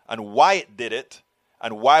and why it did it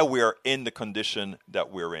and why we are in the condition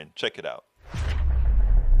that we're in. Check it out.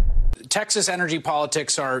 Texas energy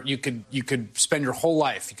politics are, you could spend your whole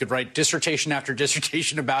life. You could write dissertation after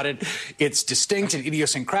dissertation about it. It's distinct and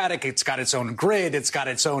idiosyncratic. It's got its own grid. It's got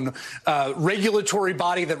its own regulatory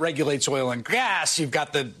body that regulates oil and gas. You've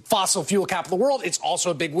got the fossil fuel capital of the world. It's also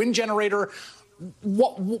a big wind generator.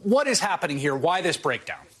 What is happening here? Why this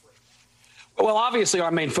breakdown? Well, obviously,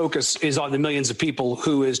 our main focus is on the millions of people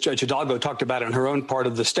who, as Judge Hidalgo talked about in her own part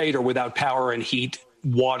of the state, are without power and heat,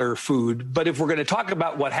 water, food. But if we're going to talk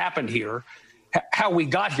about what happened here, how we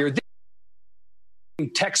got here,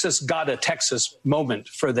 Texas got a Texas moment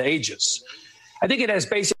for the ages. I think it has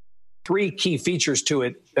basically three key features to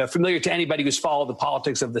it, familiar to anybody who's followed the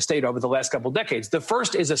politics of the state over the last couple of decades. The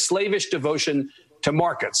first is a slavish devotion to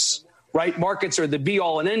markets. Right? Markets are the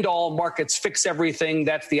be-all and end-all. Markets fix everything.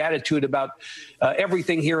 That's the attitude about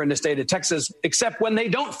everything here in the state of Texas, except when they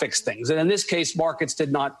don't fix things. And in this case, markets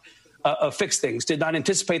did not fix things, did not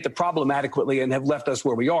anticipate the problem adequately, and have left us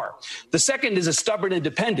where we are. The second is a stubborn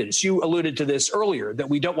independence. You alluded to this earlier, that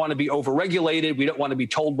we don't want to be overregulated. We don't want to be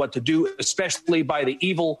told what to do, especially by the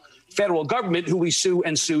evil federal government, who we sue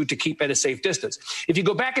to keep at a safe distance. If you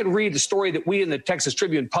go back and read the story that we in the Texas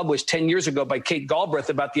Tribune published 10 years ago by Kate Galbraith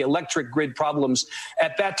about the electric grid problems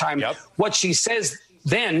at that time, what she says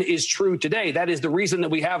then is true today. That is the reason that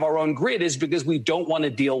we have our own grid, is because we don't want to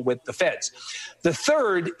deal with the feds. The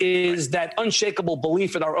third is that unshakable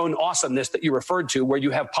belief in our own awesomeness that you referred to, where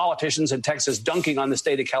you have politicians in Texas dunking on the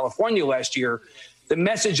state of California last year. The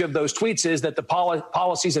message of those tweets is that the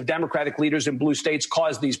policies of Democratic leaders in blue states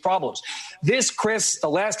caused these problems. This, Chris, the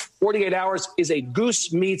last 48 hours is a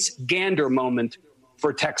goose meets gander moment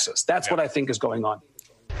for Texas. That's what I think is going on.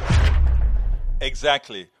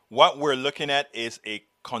 Exactly. What we're looking at is a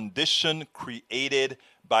condition created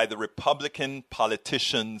by the Republican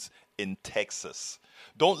politicians in Texas.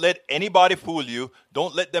 Don't let anybody fool you.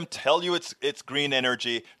 Don't let them tell you it's green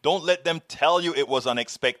energy. Don't let them tell you it was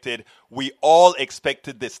unexpected. We all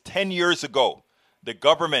expected this 10 years ago. The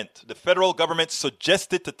government, the federal government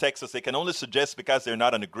suggested to Texas, they can only suggest because they're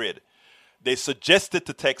not on the grid. They suggested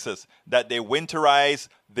to Texas that they winterize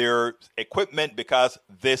their equipment because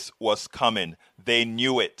this was coming. They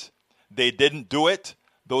knew it. They didn't do it.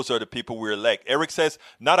 Those are the people we elect. Eric says,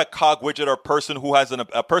 not a cog widget or person who has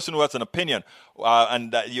a person who has an opinion.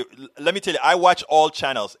 Let me tell you, I watch all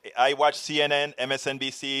channels. I watch CNN,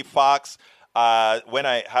 MSNBC, Fox. When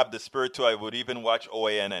I have the spirit to, I would even watch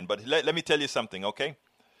OANN. But let me tell you something, okay?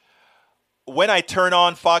 When I turn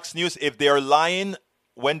on Fox News, if they're lying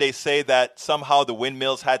when they say that somehow the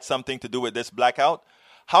windmills had something to do with this blackout,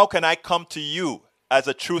 how can I come to you as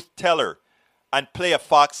a truth teller and play a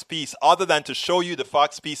Fox piece other than to show you the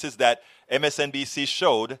Fox pieces that MSNBC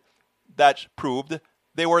showed that proved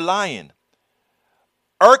they were lying?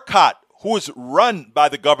 ERCOT, who's run by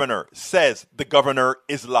the governor, says the governor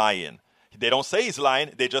is lying. They don't say he's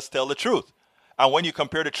lying, they just tell the truth. And when you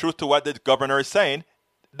compare the truth to what the governor is saying,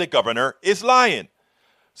 the governor is lying.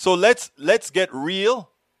 So let's get real.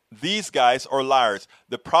 These guys are liars.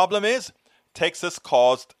 The problem is Texas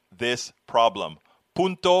caused this problem.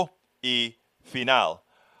 Punto y final.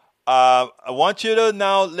 I want you to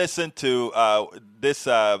now listen to this.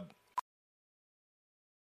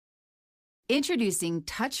 Introducing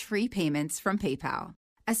touch-free payments from PayPal,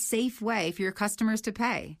 a safe way for your customers to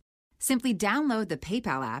pay. Simply download the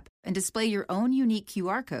PayPal app and display your own unique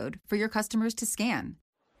QR code for your customers to scan.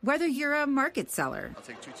 Whether you're a market seller, I'll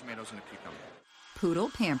take 2 tomatoes and a cucumber, poodle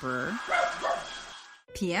pamperer,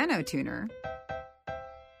 piano tuner,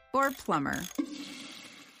 or plumber,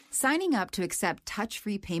 signing up to accept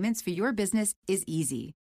touch-free payments for your business is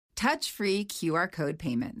easy. Touch-free QR code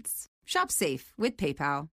payments. Shop safe with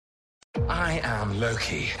PayPal. I am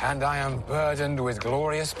Loki, and I am burdened with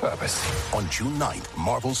glorious purpose. On June 9th,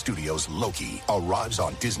 Marvel Studios' Loki arrives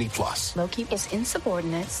on Disney+. Loki is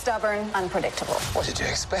insubordinate, stubborn, unpredictable. What did you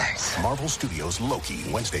expect? Marvel Studios' Loki,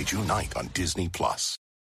 Wednesday, June 9th on Disney+.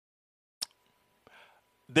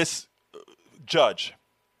 This judge,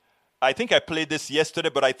 I think I played this yesterday,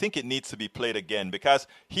 but I think it needs to be played again because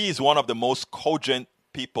he is one of the most cogent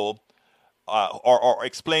people or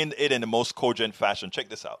explained it in the most cogent fashion. Check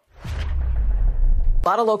this out. A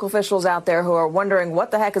lot of local officials out there who are wondering what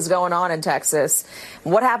the heck is going on in Texas,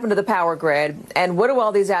 what happened to the power grid, and what do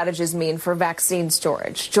all these outages mean for vaccine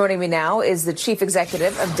storage? Joining me now is the Chief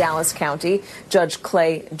Executive of Dallas County, Judge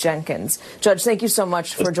Clay Jenkins. Judge, thank you so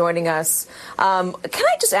much for joining us. Can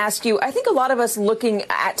I just ask you, I think a lot of us looking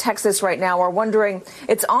at Texas right now are wondering,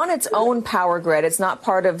 it's on its own power grid. It's not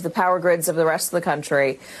part of the power grids of the rest of the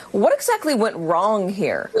country. What exactly went wrong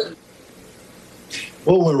here?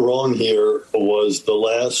 What went wrong here was the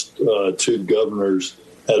last two governors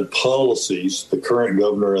had policies, the current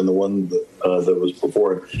governor and the one that was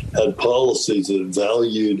before him, had policies that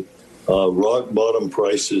valued rock bottom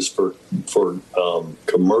prices for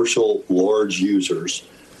commercial large users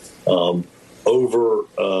over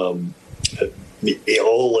all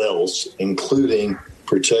else, including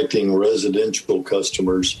protecting residential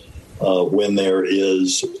customers when there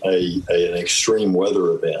is an extreme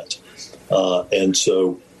weather event. And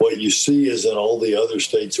so what you see is in all the other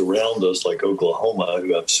states around us, like Oklahoma,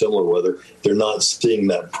 who have similar weather, they're not seeing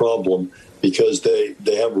that problem because they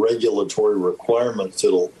have regulatory requirements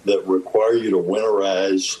that require you to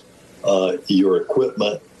winterize your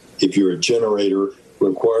equipment. If you're a generator,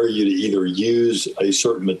 require you to either use a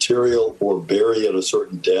certain material or bury at a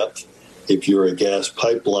certain depth if you're a gas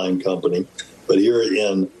pipeline company. But here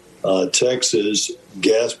in Texas,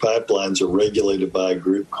 gas pipelines are regulated by a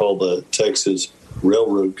group called the Texas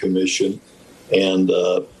Railroad Commission, and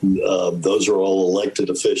those are all elected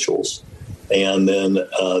officials. And then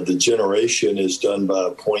the generation is done by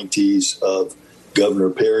appointees of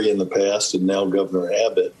Governor Perry in the past and now Governor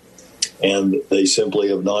Abbott. And they simply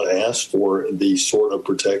have not asked for the sort of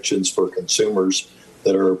protections for consumers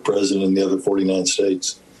that are present in the other 49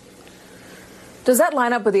 states. Does that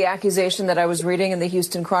line up with the accusation that I was reading in the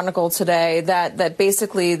Houston Chronicle today that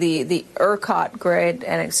basically the ERCOT grid,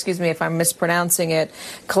 and excuse me if I'm mispronouncing it,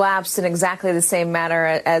 collapsed in exactly the same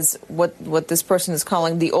manner as what this person is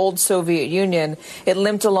calling the old Soviet Union? It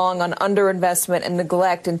limped along on underinvestment and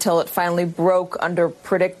neglect until it finally broke under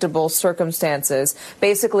predictable circumstances.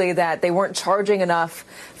 Basically that they weren't charging enough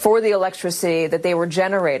for the electricity that they were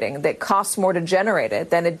generating, that cost more to generate it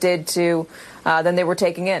than it did than they were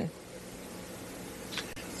taking in.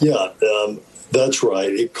 Yeah, That's right.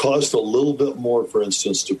 It costs a little bit more, for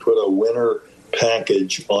instance, to put a winter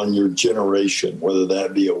package on your generation, whether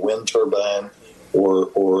that be a wind turbine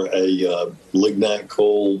or a lignite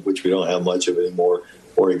coal, which we don't have much of anymore,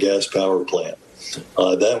 or a gas power plant.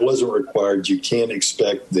 That wasn't required. You can't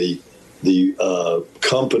expect the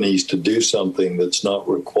companies to do something that's not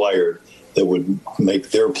required that would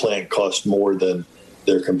make their plant cost more than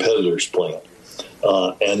their competitor's plant.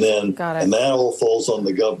 And that all falls on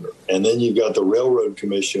the governor. And then you've got the Railroad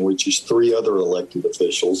Commission, which is 3 other elected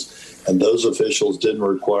officials. And those officials didn't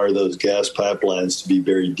require those gas pipelines to be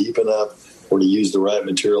buried deep enough or to use the right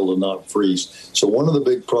material to not freeze. So one of the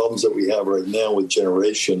big problems that we have right now with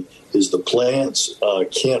generation is the plants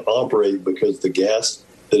can't operate because the gas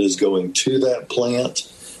that is going to that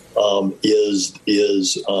plant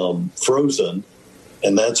is frozen.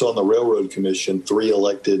 And that's on the Railroad Commission, 3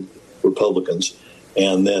 elected Republicans.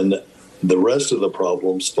 And then the rest of the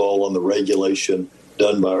problems fall on the regulation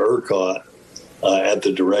done by ERCOT at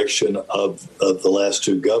the direction of the last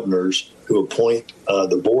 2 governors who appoint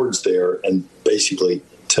the boards there and basically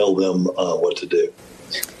tell them what to do.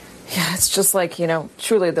 Yeah, it's just like,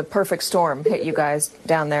 truly the perfect storm hit you guys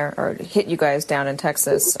down there, or hit you guys down in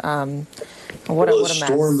Texas. What a mess.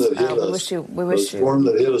 Storm that hit us, the storm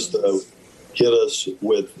that hit us, though, hit us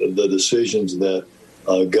with the decisions that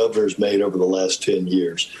governors made over the last 10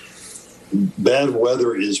 years. Bad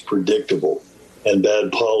weather is predictable, and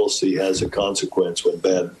bad policy has a consequence when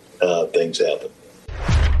bad things happen.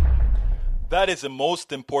 That is the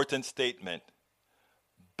most important statement.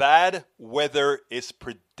 Bad weather is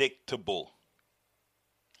predictable.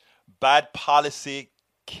 Bad policy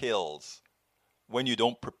kills when you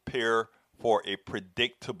don't prepare for a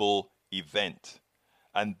predictable event.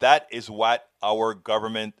 And that is what our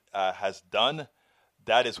government has done.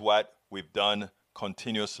 That is what we've done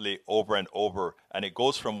continuously over and over. And it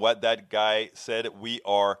goes from what that guy said. We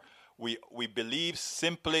believe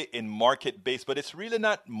simply in market-based, but it's really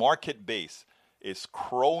not market-based. It's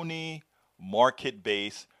crony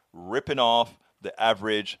market-based, ripping off the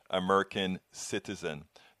average American citizen.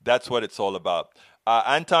 That's what it's all about.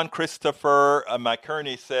 Anton Christopher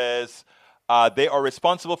McKerney says, they are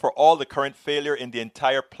responsible for all the current failure in the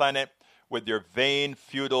entire planet with their vain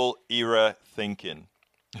feudal era thinking.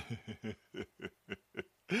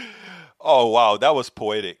 Oh, wow, that was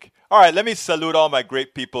poetic. All right, let me salute all my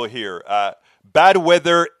great people here. Bad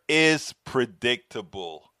weather is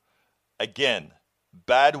predictable. Again,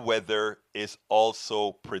 bad weather is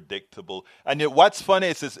also predictable. And what's funny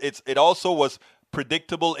is it also was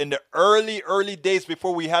predictable in the early days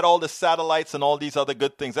before we had all the satellites and all these other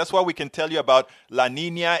good things. That's why we can tell you about La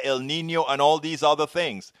Nina, El Nino, and all these other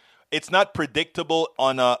things. It's not predictable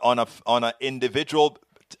on a individual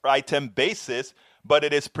item basis, but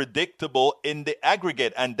it is predictable in the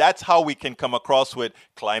aggregate. And that's how we can come across with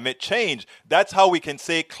climate change. That's how we can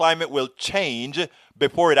say climate will change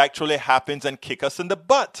before it actually happens and kick us in the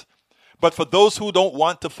butt. But for those who don't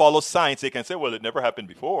want to follow science, they can say, well, it never happened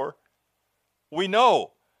before. We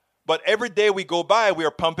know. But every day we go by, we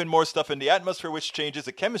are pumping more stuff in the atmosphere, which changes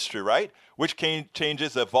the chemistry, right? Which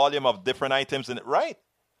changes the volume of different items in it, right?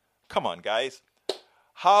 Come on, guys.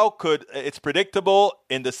 How could it's predictable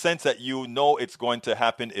in the sense that you know it's going to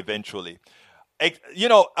happen eventually?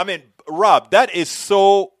 Rob, that is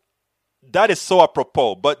so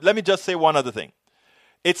apropos. But let me just say one other thing.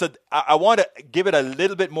 I want to give it a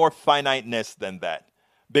little bit more finiteness than that,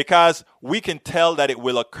 because we can tell that it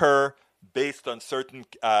will occur based on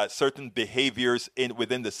certain behaviors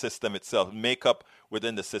within the system itself, makeup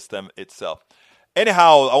within the system itself.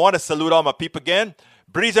 Anyhow, I want to salute all my people again.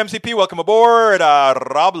 Breeze MCP, welcome aboard.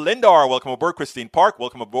 Rob Lindar, welcome aboard. Christine Park,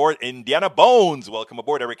 welcome aboard. Indiana Bones, welcome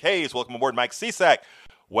aboard. Eric Hayes, welcome aboard. Mike Cisak,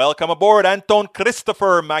 welcome aboard. Anton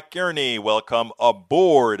Christopher McKerney, welcome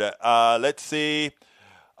aboard. Let's see.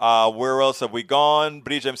 Where else have we gone?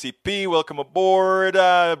 Breeze MCP, welcome aboard.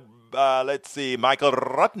 Let's see. Michael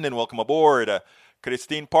Rutnan, welcome aboard.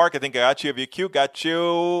 Christine Park, I think I got you. VQ, got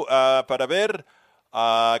you. Para ver.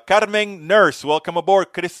 Carmen Nurse, welcome aboard.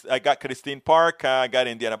 I got Christine Park. I got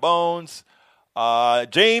Indiana Bones.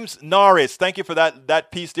 James Norris, thank you for that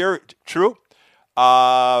piece there. True.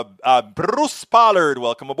 Bruce Pollard,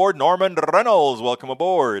 welcome aboard. Norman Reynolds, welcome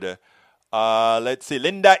aboard. Let's see.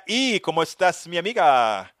 Linda E, ¿cómo estás, mi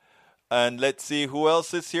amiga? And let's see who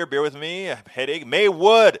else is here. Bear with me. Headache. May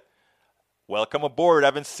Wood, welcome aboard. I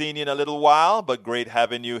haven't seen you in a little while, but great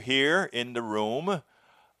having you here in the room.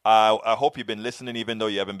 I hope you've been listening even though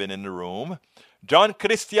you haven't been in the room. John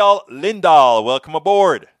Christian Lindahl, welcome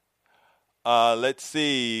aboard. Let's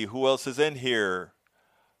see who else is in here.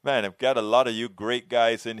 Man, I've got a lot of you great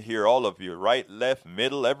guys in here, all of you, right, left,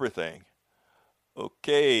 middle, everything.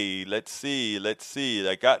 Okay, let's see.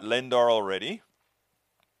 I got Lendar already.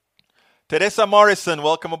 Teresa Morrison,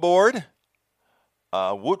 welcome aboard.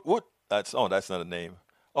 Woot. That's not a name.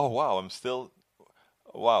 Oh, wow,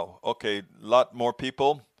 wow. Okay, a lot more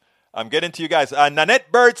people. I'm getting to you guys.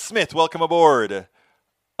 Nanette Bird Smith, welcome aboard.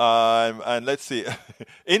 And let's see.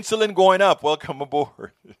 Insulin going up, welcome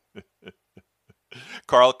aboard.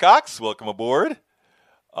 Carl Cox, welcome aboard.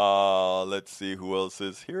 Let's see who else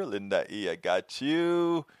is here. Linda E, I got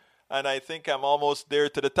you. And I think I'm almost there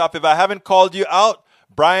to the top. If I haven't called you out,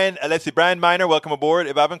 Brian Miner, welcome aboard.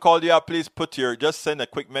 If I haven't called you out, please just send a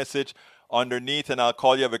quick message underneath and I'll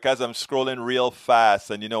call you because I'm scrolling real fast.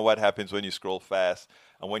 And you know what happens when you scroll fast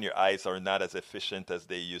and when your eyes are not as efficient as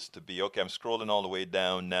they used to be. Okay, I'm scrolling all the way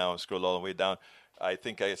down now. I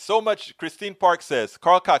think so much. Christine Park says,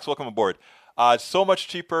 Carl Cox, welcome aboard. So much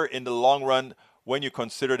cheaper in the long run when you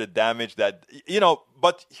consider the damage that,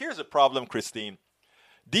 but here's the problem, Christine.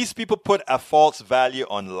 These people put a false value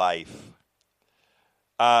on life.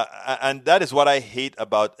 And that is what I hate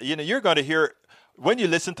about, you're going to hear, when you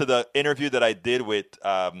listen to the interview that I did with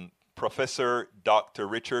Professor Dr.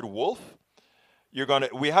 Richard Wolff,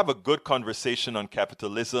 we have a good conversation on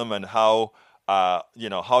capitalism and how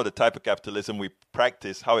the type of capitalism we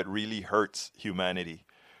practice, how it really hurts humanity.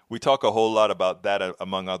 We talk a whole lot about that,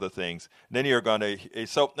 among other things. Then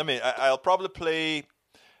I'll probably play,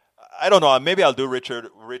 I don't know, maybe I'll do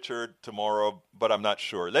Richard tomorrow, but I'm not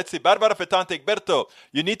sure. Let's see. Barbara Fetante, Egberto,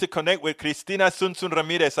 you need to connect with Cristina Sunsun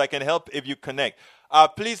Ramirez. I can help if you connect.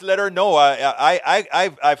 Please let her know.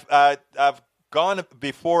 I've gone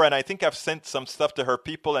before, and I think I've sent some stuff to her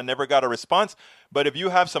people and never got a response. But if you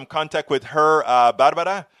have some contact with her,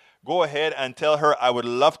 Barbara, go ahead and tell her I would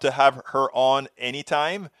love to have her on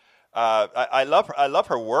anytime. I love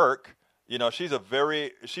her work. She's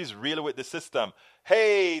really with the system.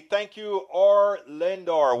 Hey, thank you,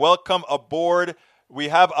 Lendar. Welcome aboard. We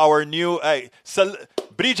have our new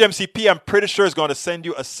Bridge MCP. I'm pretty sure is going to send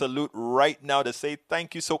you a salute right now to say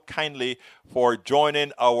thank you so kindly for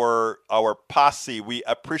joining our posse. We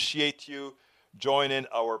appreciate you joining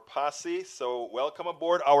our posse. So welcome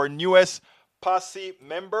aboard, our newest posse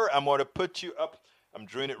member. I'm going to put you up. I'm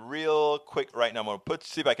doing it real quick right now. I'm going to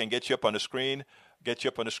see if I can get you up on the screen.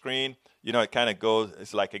 It kind of goes,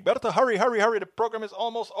 it's like, Egberto, hurry. The program is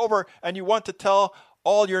almost over. And you want to tell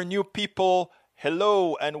all your new people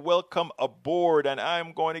hello and welcome aboard. And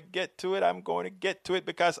I'm going to get to it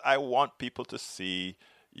because I want people to see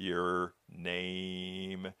your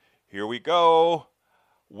name. Here we go.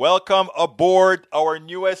 Welcome aboard our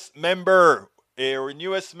newest member. Our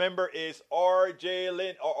newest member is R.J.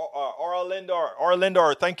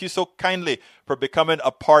 Lendar. Thank you so kindly for becoming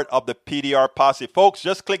a part of the PDR posse. Folks,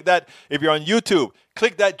 just click that. If you're on YouTube,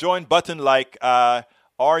 click that join button like R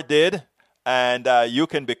did, and you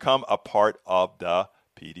can become a part of the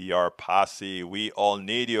PDR posse. We all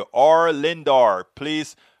need you. R. Lendar,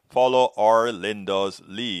 please follow R. Linda's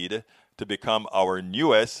lead to become our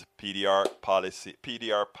newest PDR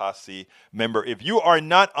posse member. If you are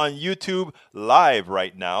not on YouTube live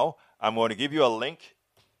right now, I'm going to give you a link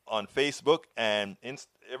on Facebook and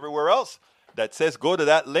everywhere else that says go to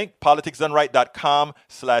that link,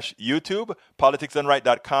 politicsdoneright.com/YouTube,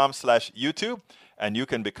 politicsdoneright.com/YouTube, and you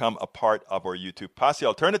can become a part of our YouTube posse.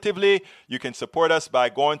 Alternatively, you can support us by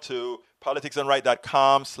going to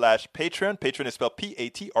politicsdoneright.com/Patreon. Patreon is spelled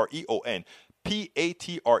Patreon.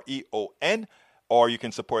 Patreon, or you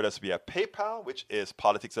can support us via PayPal, which is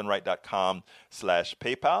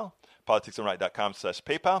politicsdoneright.com/PayPal,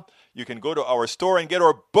 politicsdoneright.com/PayPal. You can go to our store and get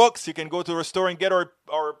our books. You can go to our store and get our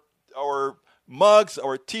mugs,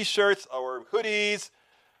 our T-shirts, our hoodies,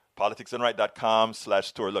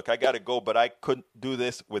 politicsdoneright.com/store. Look, I got to go, but I couldn't do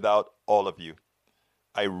this without all of you.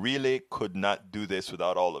 I really could not do this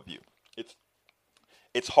without all of you.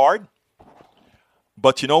 It's hard,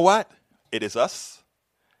 but you know what? It is us,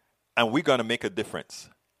 and we're going to make a difference.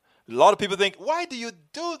 A lot of people think, why do you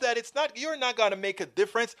do that? You're not going to make a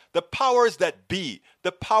difference. The powers that be,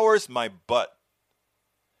 the powers my butt.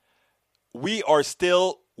 We are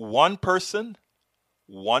still one person,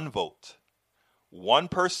 one vote. One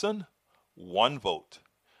person, one vote.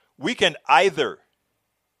 We can either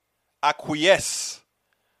acquiesce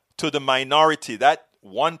to the minority, that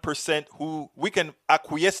 1% we can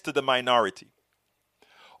acquiesce to the minority.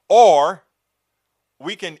 Or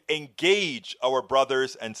we can engage our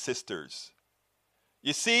brothers and sisters.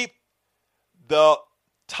 You see, the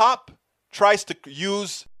top tries to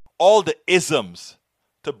use all the isms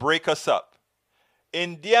to break us up.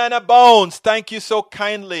 Indiana Bones, thank you so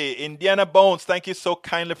kindly. Indiana Bones, thank you so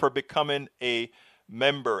kindly for becoming a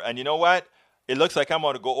member. And you know what? it looks like I'm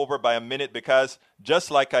going to go over by a minute because just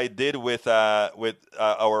like I did with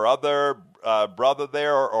our other brother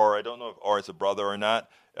there, or I don't know or it's a brother or not,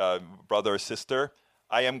 brother or sister,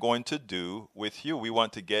 I am going to do with you. We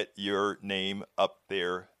want to get your name up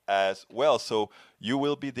there as well. So you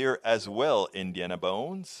will be there as well, Indiana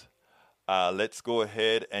Bones. Let's go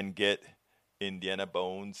ahead and get Indiana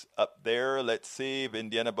Bones up there. Let's see if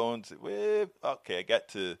Indiana Bones. Okay,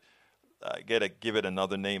 I gotta give it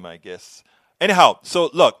another name, I guess. Anyhow,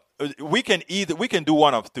 so look, we can do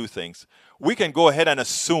one of two things. We can go ahead and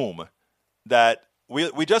assume that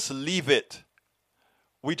we just leave it.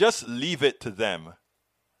 We just leave it to them.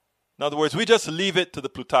 In other words, we just leave it to the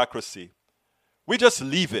plutocracy. We just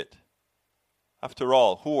leave it. After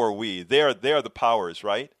all, who are we? They are the powers,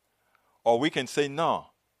 right? Or we can say,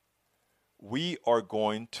 no, we are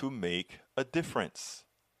going to make a difference.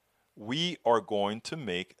 We are going to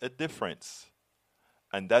make a difference.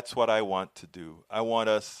 And that's what I want to do. I want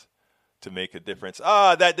us to make a difference.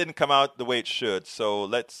 That didn't come out the way it should. So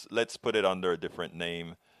let's put it under a different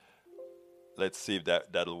name. Let's see if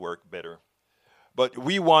that'll work better. But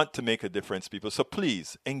we want to make a difference, people. So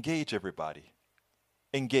please, engage everybody.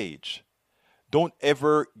 Engage. Don't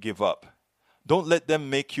ever give up. Don't let them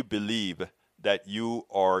make you believe that you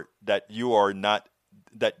are not,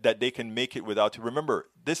 that they can make it without you. Remember,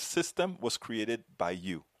 this system was created by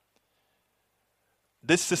you.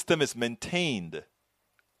 This system is maintained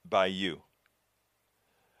by you.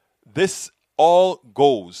 This all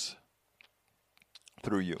goes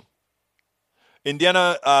through you.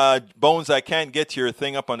 Indiana Bones, I can't get your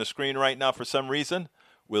thing up on the screen right now for some reason.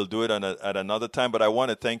 We'll do it at another time. But I want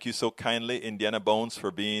to thank you so kindly, Indiana Bones, for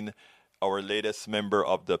being our latest member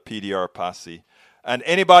of the PDR Posse. And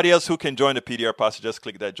anybody else who can join the PDR Posse, just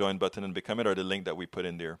click that join button and become it, or the link that we put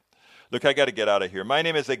in there. Look, I got to get out of here. My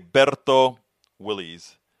name is Egberto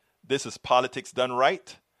Willies. This is Politics Done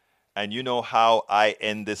Right. And you know how I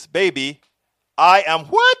end this baby. I am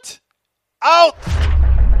what? Out!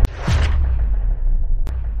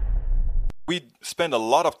 We spend a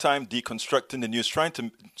lot of time deconstructing the news, trying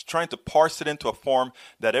to parse it into a form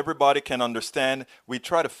that everybody can understand. We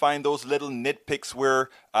try to find those little nitpicks where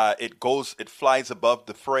it flies above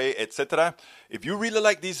the fray, etc. If you really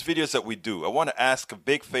like these videos that we do, I want to ask a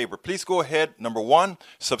big favor. Please go ahead, number 1,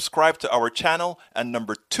 subscribe to our channel, and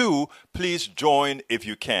number 2, please join if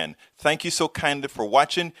you can. Thank you so kindly for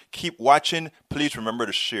watching. Keep watching. Please remember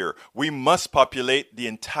to share. We must populate the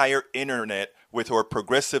entire internet with our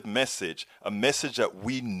progressive message, a message that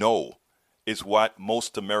we know is what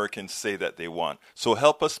most Americans say that they want. So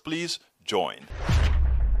help us, please join.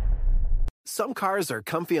 Some cars are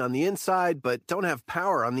comfy on the inside, but don't have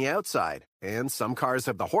power on the outside. And some cars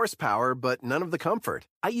have the horsepower, but none of the comfort.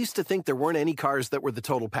 I used to think there weren't any cars that were the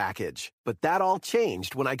total package. But that all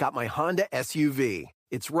changed when I got my Honda SUV.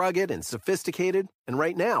 It's rugged and sophisticated, and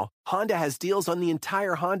right now, Honda has deals on the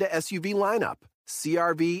entire Honda SUV lineup.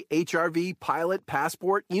 CR-V, HR-V, Pilot,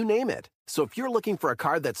 Passport, you name it. So if you're looking for a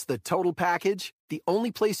car that's the total package, the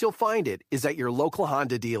only place you'll find it is at your local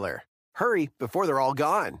Honda dealer. Hurry before they're all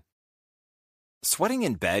gone. Sweating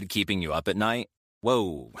in bed keeping you up at night?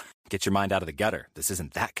 Whoa, get your mind out of the gutter. This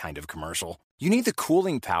isn't that kind of commercial. You need the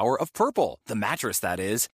cooling power of Purple, the mattress that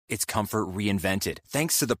is. It's comfort reinvented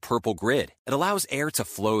thanks to the Purple Grid. It allows air to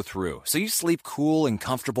flow through, so you sleep cool and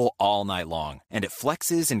comfortable all night long. And it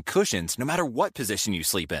flexes and cushions no matter what position you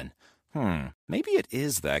sleep in. Maybe it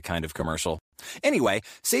is that kind of commercial. Anyway,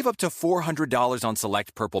 save up to $400 on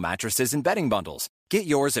select Purple mattresses and bedding bundles. Get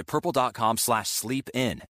yours at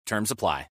purple.com/sleepin. Terms apply.